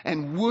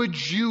 And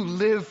would you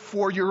live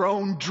for your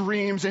own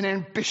dreams and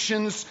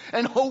ambitions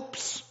and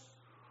hopes?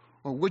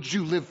 Or would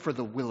you live for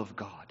the will of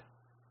God?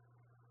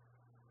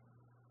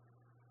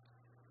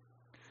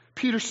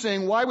 Peter's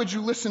saying, why would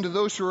you listen to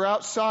those who are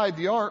outside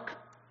the ark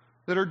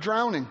that are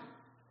drowning?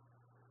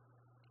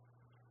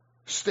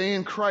 Stay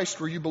in Christ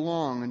where you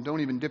belong and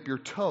don't even dip your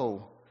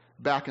toe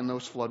back in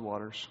those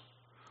floodwaters.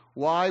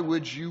 Why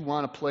would you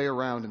want to play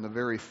around in the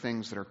very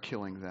things that are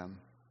killing them?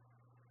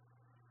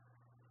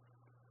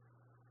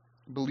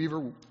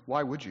 Believer,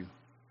 why would you?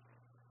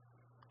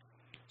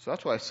 So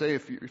that's why I say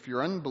if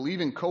your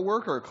unbelieving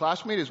coworker or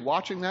classmate is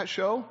watching that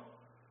show,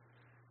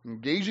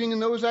 engaging in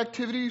those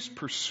activities,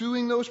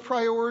 pursuing those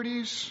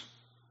priorities,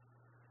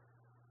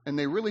 and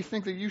they really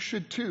think that you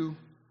should too,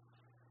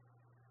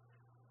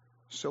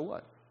 so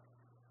what?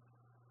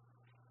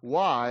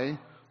 Why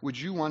would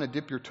you want to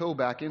dip your toe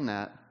back in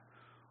that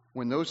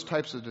when those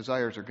types of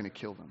desires are going to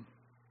kill them?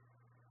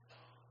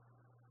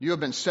 You have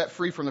been set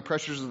free from the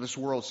pressures of this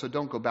world, so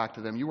don't go back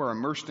to them. You are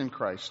immersed in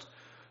Christ,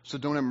 so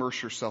don't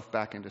immerse yourself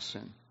back into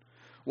sin.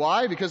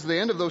 Why? Because the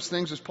end of those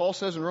things, as Paul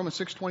says in Romans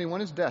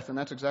 6:21, is death, and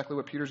that's exactly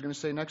what Peter's going to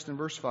say next in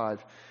verse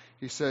 5.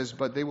 He says,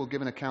 but they will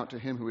give an account to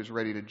him who is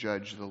ready to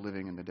judge the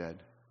living and the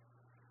dead.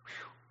 Whew.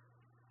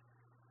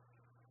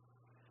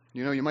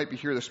 You know, you might be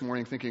here this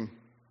morning thinking,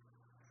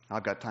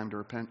 I've got time to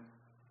repent.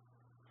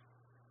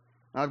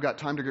 I've got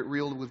time to get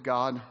real with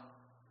God.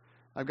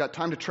 I've got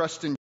time to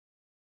trust in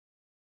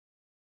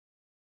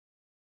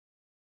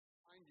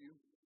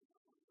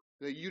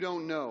that you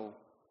don't know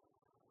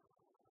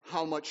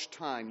how much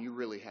time you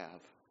really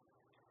have.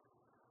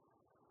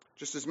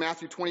 Just as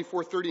Matthew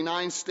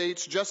 24:39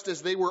 states, just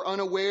as they were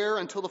unaware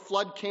until the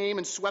flood came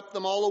and swept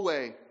them all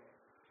away,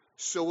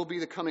 so will be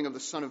the coming of the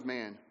Son of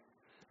Man.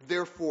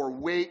 Therefore,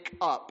 wake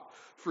up,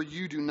 for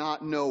you do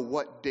not know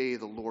what day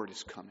the Lord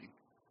is coming.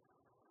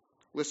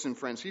 Listen,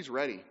 friends, he's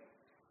ready.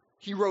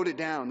 He wrote it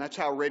down. That's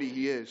how ready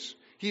he is.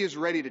 He is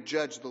ready to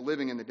judge the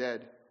living and the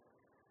dead.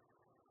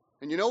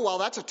 And you know, while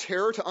that's a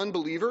terror to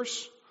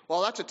unbelievers,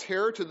 while that's a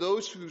terror to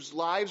those whose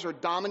lives are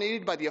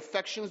dominated by the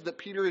affections that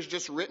Peter has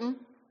just written,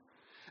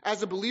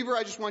 as a believer,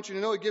 I just want you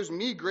to know it gives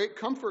me great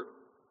comfort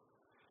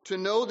to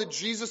know that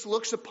Jesus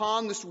looks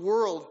upon this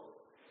world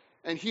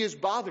and he is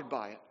bothered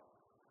by it.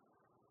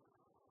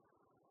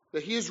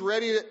 That he is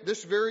ready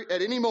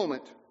at any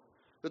moment,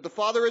 that the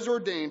Father has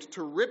ordained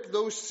to rip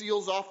those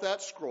seals off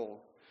that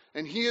scroll.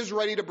 And he is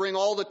ready to bring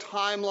all the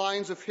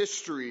timelines of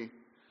history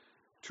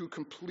to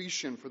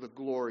completion for the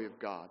glory of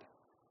God.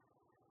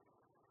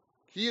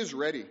 He is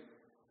ready.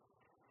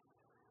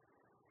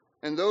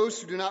 And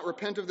those who do not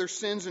repent of their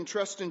sins and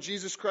trust in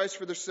Jesus Christ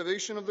for the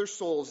salvation of their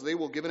souls, they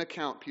will give an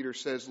account, Peter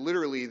says.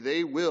 Literally,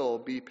 they will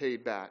be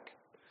paid back.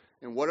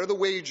 And what are the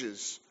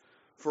wages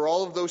for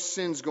all of those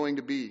sins going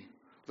to be?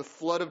 The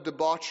flood of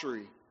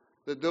debauchery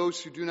that those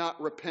who do not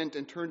repent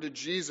and turn to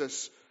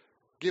Jesus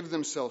give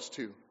themselves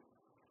to.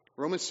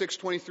 Romans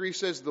 6:23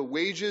 says, the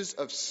wages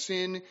of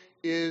sin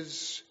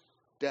is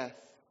death.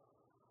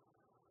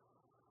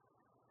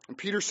 And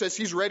Peter says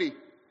he's ready.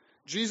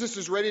 Jesus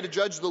is ready to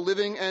judge the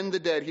living and the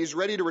dead. He's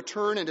ready to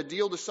return and to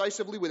deal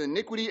decisively with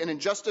iniquity and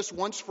injustice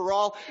once for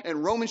all.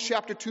 And Romans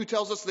chapter 2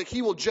 tells us that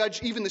he will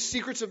judge even the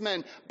secrets of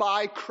men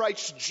by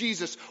Christ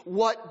Jesus.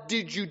 What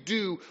did you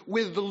do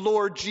with the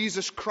Lord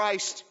Jesus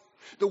Christ?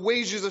 The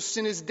wages of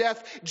sin is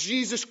death.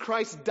 Jesus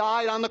Christ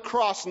died on the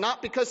cross,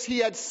 not because he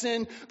had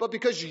sin, but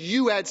because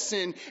you had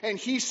sin. And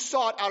he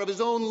sought out of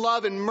his own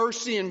love and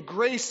mercy and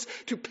grace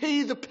to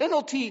pay the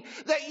penalty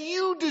that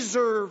you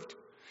deserved.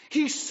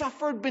 He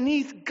suffered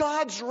beneath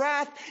God's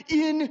wrath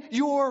in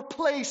your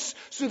place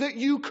so that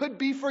you could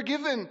be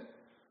forgiven.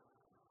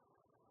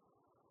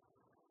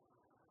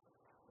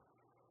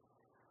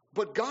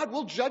 But God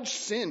will judge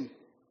sin,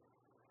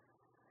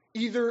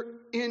 either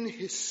in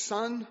his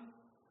Son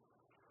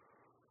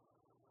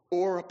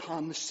or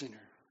upon the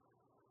sinner.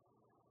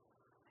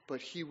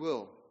 But he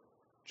will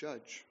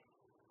judge.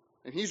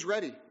 And he's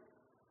ready.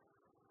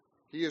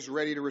 He is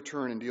ready to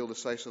return and deal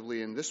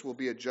decisively, and this will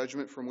be a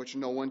judgment from which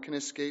no one can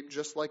escape,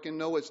 just like in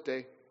Noah's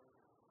day.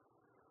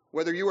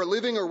 Whether you are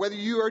living or whether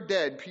you are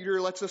dead, Peter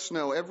lets us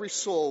know every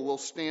soul will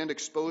stand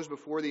exposed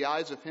before the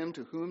eyes of him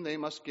to whom they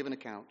must give an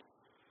account.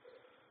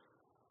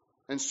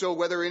 And so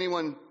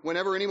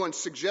whenever anyone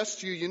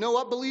suggests to you, you know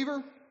what,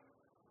 believer?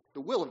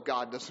 The will of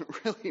God doesn't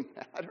really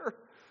matter,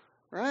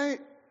 right?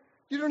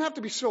 You don't have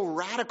to be so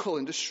radical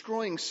in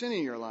destroying sin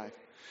in your life.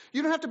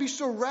 You don't have to be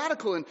so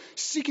radical in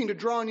seeking to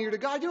draw near to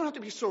God. You don't have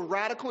to be so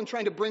radical in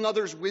trying to bring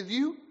others with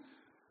you.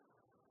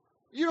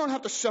 You don't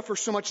have to suffer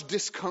so much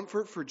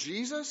discomfort for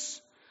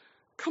Jesus.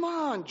 Come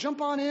on,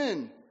 jump on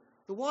in.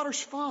 The water's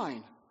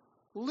fine.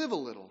 Live a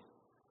little.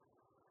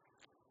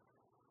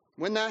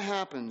 When that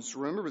happens,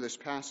 remember this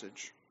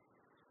passage.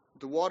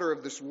 The water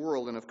of this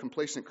world and of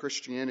complacent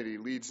Christianity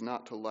leads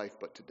not to life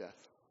but to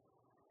death.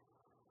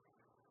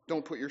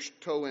 Don't put your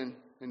toe in.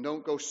 And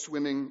don't go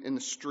swimming in the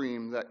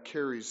stream that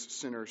carries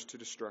sinners to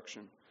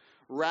destruction.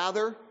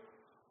 Rather,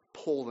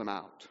 pull them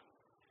out.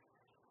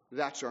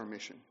 That's our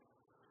mission.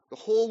 The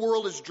whole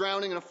world is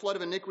drowning in a flood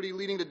of iniquity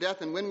leading to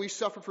death, and when we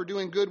suffer for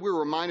doing good, we're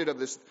reminded of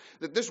this,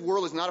 that this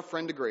world is not a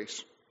friend to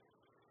grace.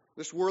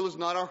 This world is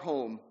not our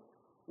home.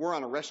 We're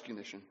on a rescue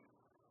mission.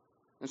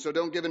 And so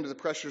don't give in to the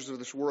pressures of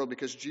this world,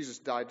 because Jesus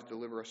died to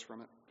deliver us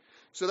from it.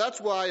 So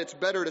that's why it's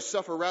better to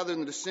suffer rather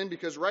than to sin,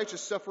 because righteous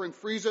suffering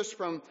frees us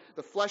from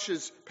the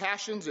flesh's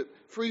passions. It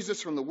frees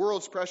us from the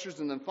world's pressures.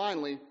 And then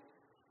finally,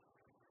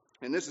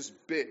 and this is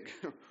big,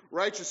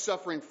 righteous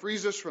suffering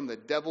frees us from the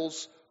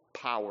devil's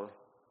power.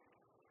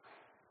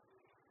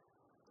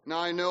 Now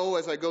I know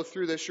as I go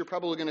through this, you're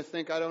probably going to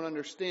think I don't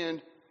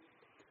understand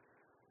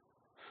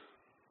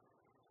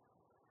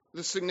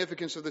the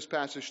significance of this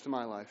passage to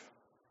my life.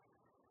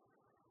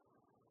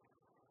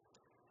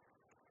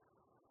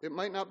 It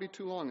might not be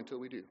too long until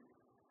we do.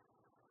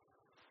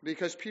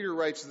 Because Peter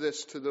writes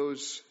this to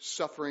those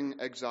suffering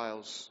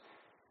exiles.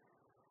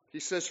 He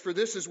says, "For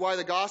this is why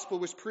the gospel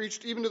was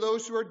preached even to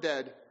those who are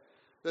dead,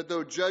 that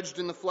though judged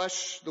in the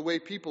flesh the way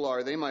people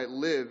are, they might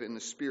live in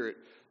the spirit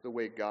the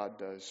way God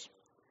does."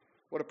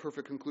 What a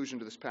perfect conclusion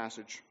to this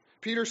passage.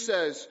 Peter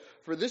says,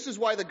 for this is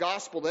why the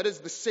gospel, that is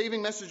the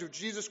saving message of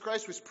Jesus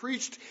Christ, was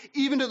preached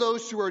even to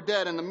those who are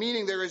dead. And the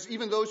meaning there is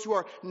even those who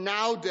are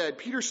now dead.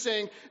 Peter's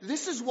saying,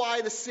 this is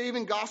why the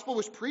saving gospel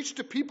was preached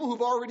to people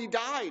who've already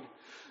died.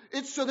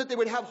 It's so that they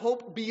would have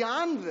hope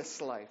beyond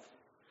this life.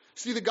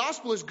 See, the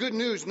gospel is good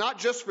news, not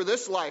just for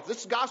this life.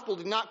 This gospel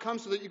did not come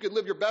so that you could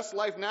live your best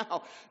life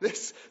now.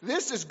 This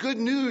is good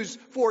news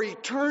for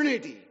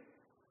eternity.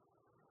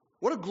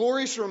 What a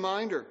glorious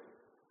reminder.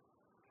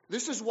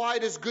 This is why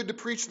it is good to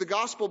preach the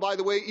gospel, by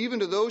the way,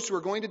 even to those who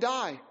are going to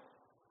die.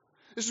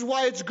 This is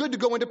why it's good to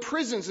go into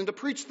prisons and to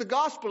preach the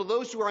gospel to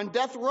those who are on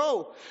death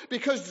row.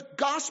 Because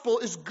gospel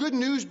is good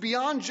news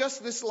beyond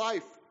just this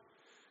life.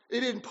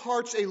 It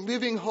imparts a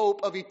living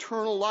hope of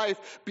eternal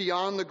life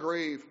beyond the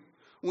grave.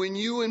 When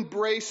you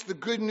embrace the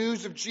good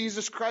news of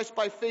Jesus Christ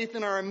by faith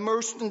and are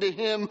immersed into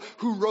Him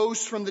who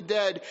rose from the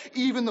dead,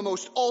 even the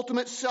most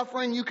ultimate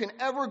suffering you can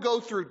ever go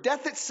through,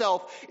 death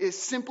itself, is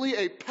simply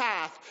a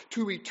path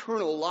to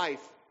eternal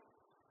life.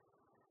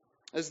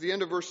 As the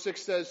end of verse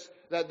 6 says,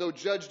 that though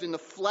judged in the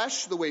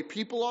flesh the way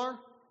people are,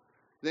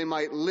 they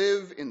might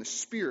live in the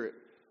spirit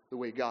the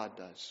way God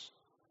does.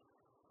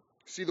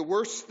 See, the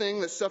worst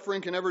thing that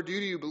suffering can ever do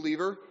to you,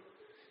 believer,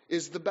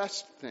 is the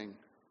best thing.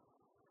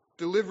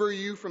 Deliver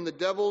you from the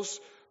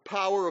devil's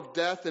power of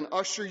death and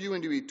usher you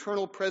into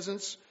eternal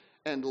presence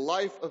and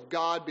life of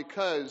God,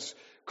 because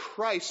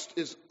Christ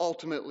is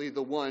ultimately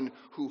the one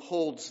who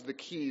holds the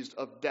keys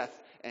of death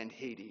and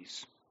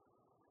Hades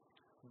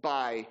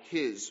by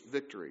His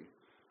victory.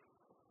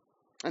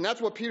 And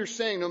that's what Peter's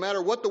saying. No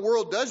matter what the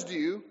world does to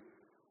you,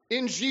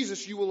 in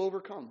Jesus you will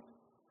overcome.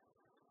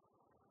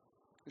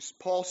 As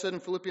Paul said in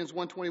Philippians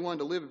 1:21,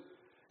 to live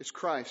is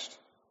Christ,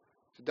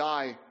 to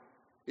die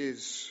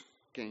is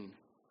gain.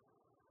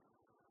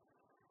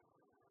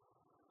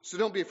 So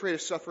don't be afraid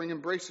of suffering.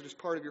 Embrace it as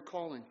part of your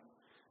calling.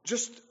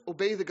 Just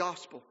obey the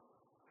gospel.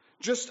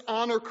 Just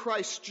honor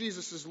Christ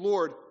Jesus as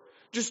Lord.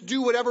 Just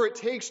do whatever it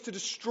takes to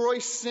destroy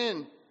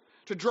sin,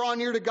 to draw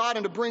near to God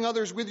and to bring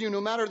others with you,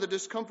 no matter the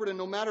discomfort and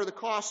no matter the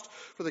cost,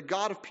 for the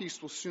God of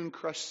peace will soon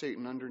crush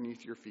Satan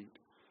underneath your feet.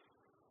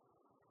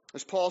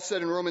 As Paul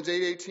said in Romans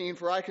 8:18,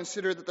 for I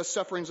consider that the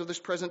sufferings of this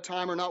present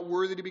time are not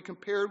worthy to be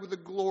compared with the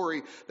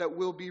glory that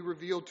will be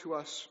revealed to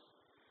us.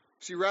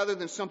 See, rather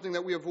than something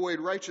that we avoid,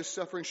 righteous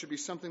suffering should be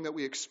something that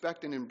we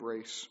expect and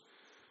embrace.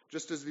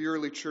 Just as the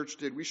early church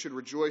did, we should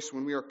rejoice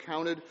when we are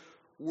counted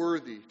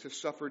worthy to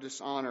suffer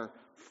dishonor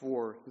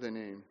for the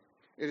name.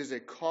 It is a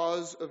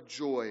cause of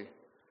joy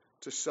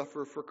to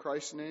suffer for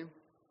Christ's name.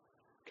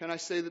 Can I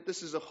say that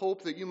this is a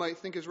hope that you might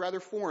think is rather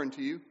foreign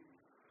to you?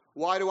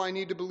 Why do I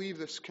need to believe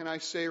this? Can I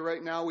say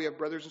right now we have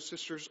brothers and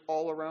sisters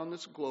all around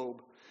this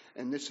globe,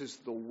 and this is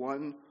the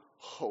one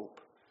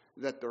hope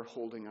that they're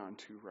holding on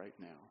to right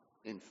now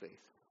in faith.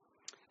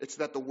 It's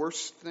that the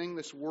worst thing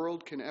this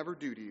world can ever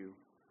do to you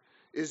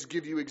is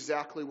give you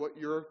exactly what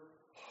your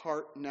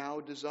heart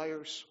now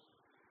desires.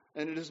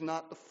 And it is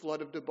not the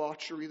flood of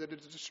debauchery that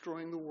is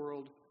destroying the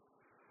world.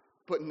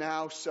 But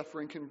now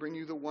suffering can bring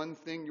you the one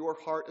thing your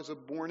heart as a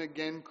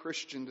born-again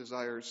Christian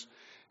desires.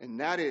 And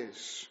that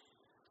is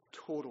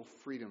total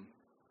freedom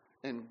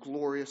and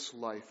glorious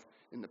life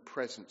in the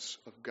presence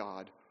of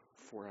God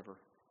forever.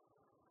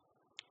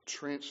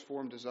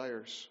 Transformed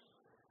desires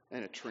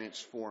and a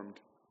transformed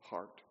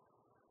heart.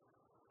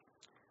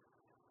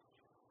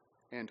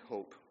 And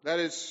hope. That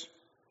is,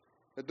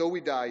 that though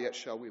we die, yet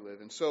shall we live.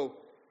 And so,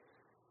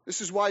 this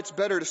is why it's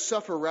better to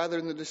suffer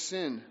rather than to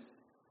sin.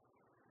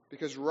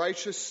 Because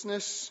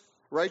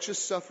righteous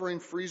suffering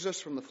frees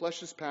us from the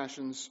flesh's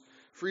passions,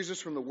 frees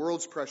us from the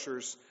world's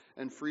pressures,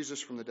 and frees us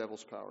from the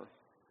devil's power.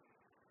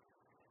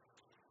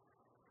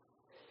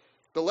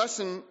 The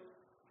lesson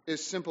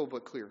is simple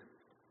but clear.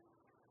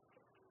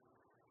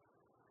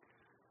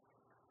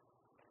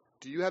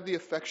 Do you have the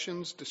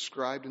affections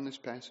described in this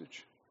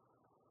passage?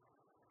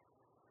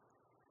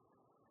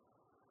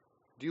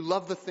 Do you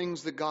love the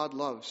things that God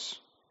loves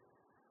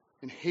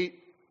and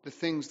hate the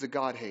things that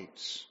God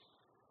hates?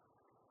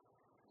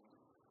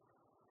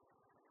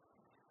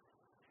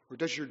 Or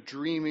does your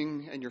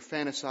dreaming and your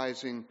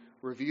fantasizing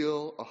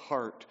reveal a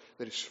heart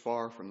that is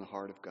far from the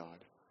heart of God?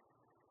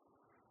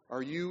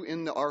 Are you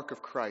in the ark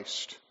of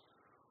Christ,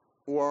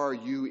 or are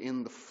you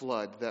in the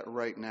flood that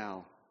right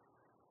now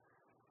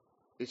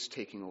is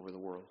taking over the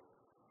world?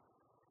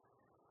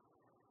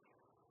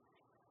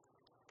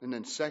 And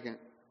then second,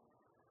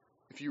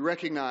 if you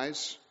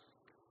recognize,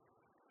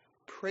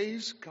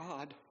 praise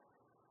God,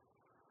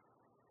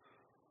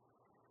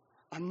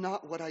 I'm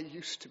not what I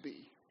used to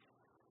be.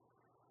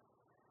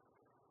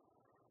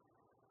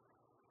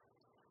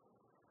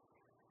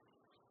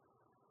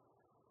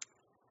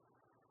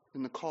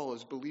 Then the call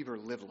is, believer,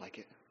 live like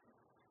it.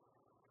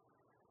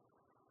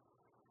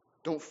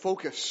 Don't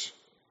focus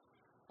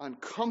on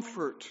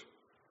comfort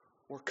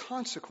or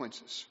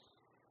consequences.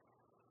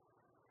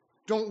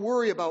 Don't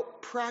worry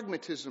about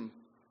pragmatism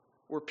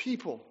or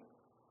people.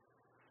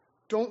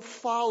 Don't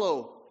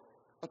follow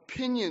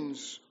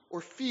opinions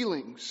or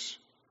feelings.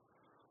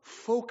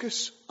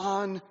 Focus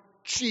on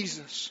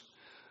Jesus.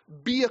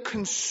 Be a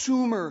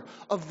consumer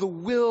of the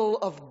will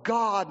of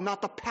God,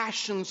 not the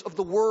passions of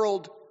the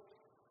world.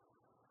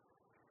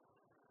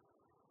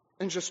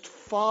 And just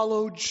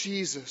follow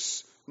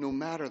Jesus no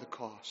matter the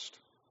cost.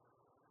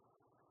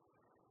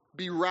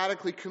 Be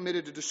radically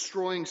committed to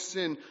destroying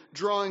sin,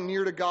 drawing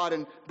near to God,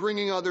 and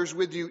bringing others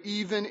with you,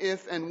 even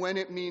if and when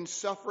it means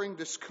suffering,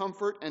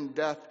 discomfort, and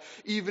death,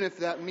 even if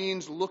that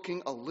means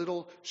looking a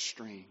little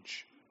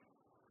strange.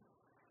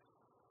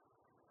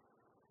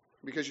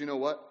 Because you know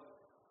what?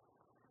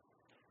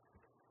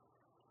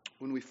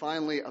 When we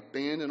finally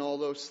abandon all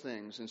those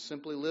things and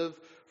simply live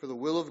for the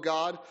will of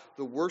God,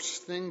 the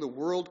worst thing the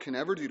world can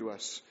ever do to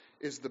us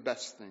is the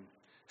best thing.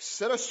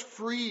 Set us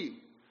free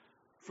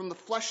from the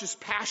flesh's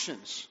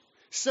passions.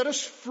 Set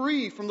us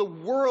free from the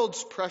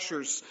world's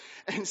pressures.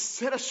 And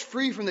set us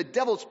free from the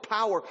devil's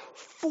power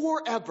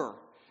forever.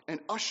 And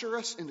usher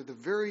us into the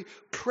very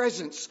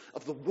presence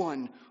of the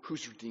one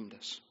who's redeemed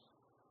us.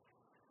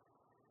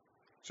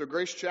 So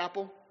Grace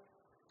Chapel,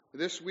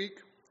 this week,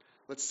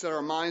 let's set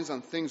our minds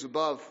on things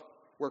above,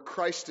 where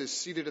Christ is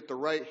seated at the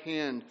right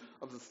hand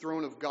of the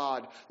throne of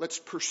God. Let's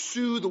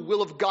pursue the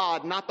will of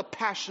God, not the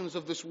passions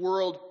of this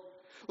world.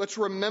 Let's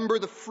remember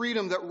the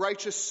freedom that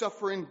righteous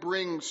suffering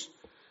brings.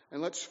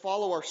 And let's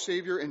follow our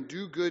Savior and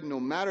do good no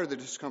matter the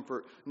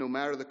discomfort, no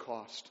matter the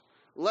cost.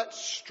 Let's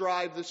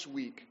strive this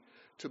week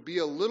to be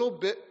a little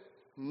bit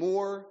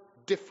more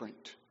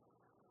different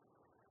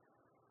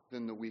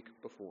than the week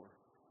before,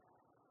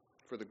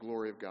 for the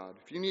glory of God.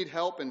 If you need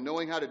help in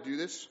knowing how to do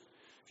this,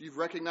 if you've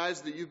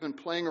recognized that you've been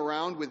playing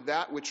around with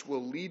that which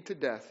will lead to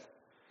death,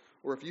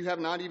 or if you have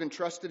not even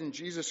trusted in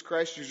Jesus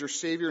Christ as your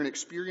Savior and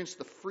experienced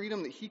the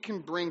freedom that He can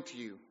bring to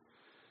you,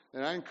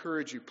 then I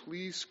encourage you,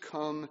 please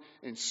come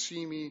and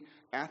see me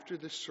after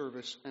this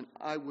service, and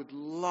I would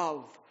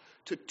love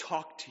to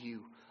talk to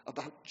you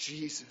about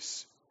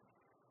Jesus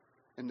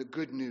and the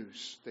good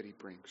news that He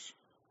brings.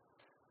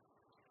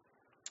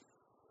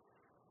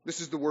 This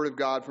is the word of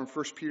God from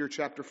 1 Peter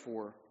chapter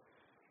 4,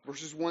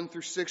 verses 1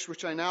 through 6,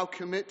 which I now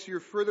commit to your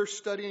further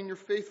study and your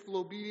faithful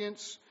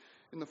obedience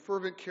in the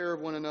fervent care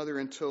of one another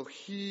until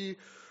He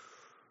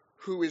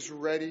who is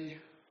ready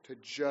to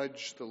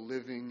judge the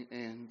living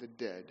and the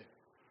dead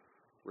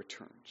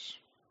returns.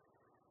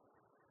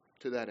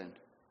 To that end,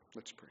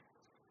 let's pray.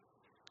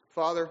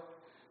 Father,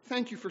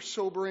 thank you for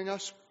sobering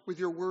us with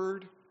your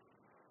word.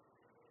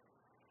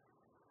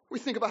 We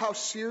think about how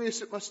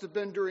serious it must have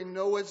been during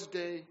Noah's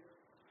day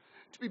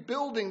to be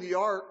building the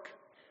ark,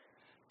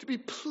 to be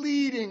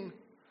pleading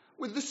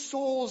with the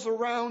souls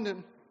around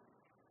him,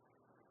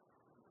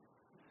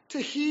 to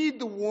heed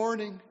the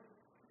warning,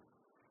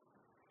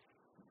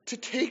 to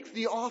take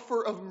the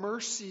offer of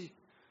mercy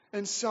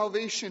and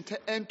salvation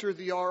to enter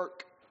the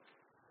ark.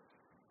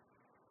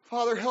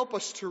 Father, help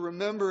us to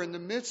remember in the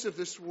midst of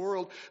this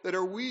world that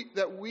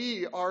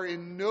we are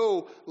in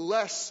no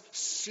less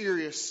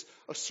serious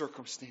a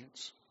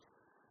circumstance.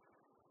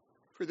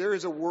 For there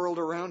is a world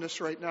around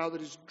us right now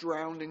that is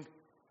drowning.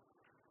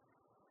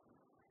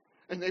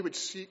 And they would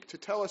seek to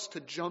tell us to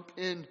jump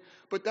in,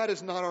 but that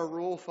is not our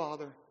role,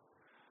 Father.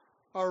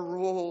 Our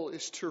role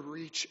is to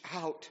reach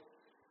out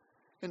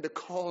and to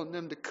call on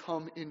them to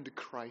come into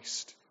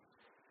Christ.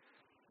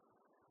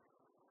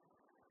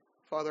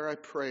 Father, I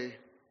pray,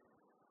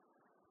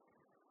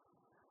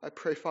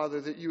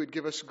 Father, that you would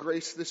give us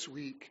grace this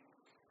week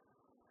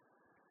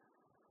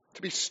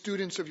to be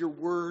students of your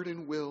word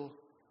and will,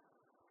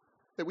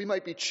 that we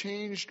might be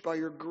changed by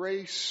your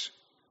grace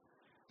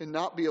and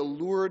not be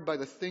allured by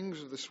the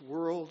things of this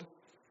world,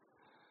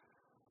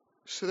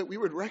 so that we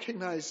would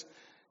recognize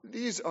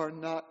these are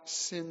not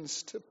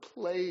sins to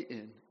play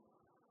in.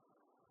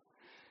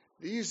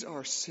 These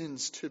are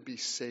sins to be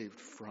saved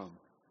from.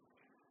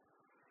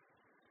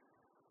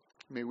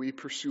 May we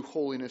pursue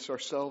holiness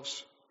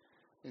ourselves,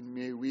 and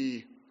may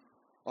we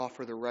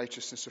offer the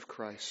righteousness of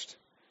Christ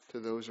to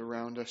those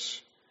around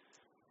us.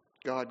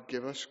 God,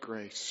 give us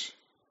grace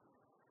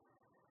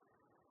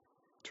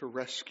to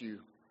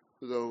rescue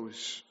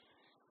those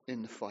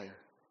in the fire.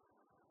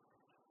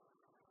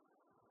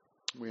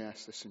 We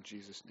ask this in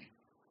Jesus' name.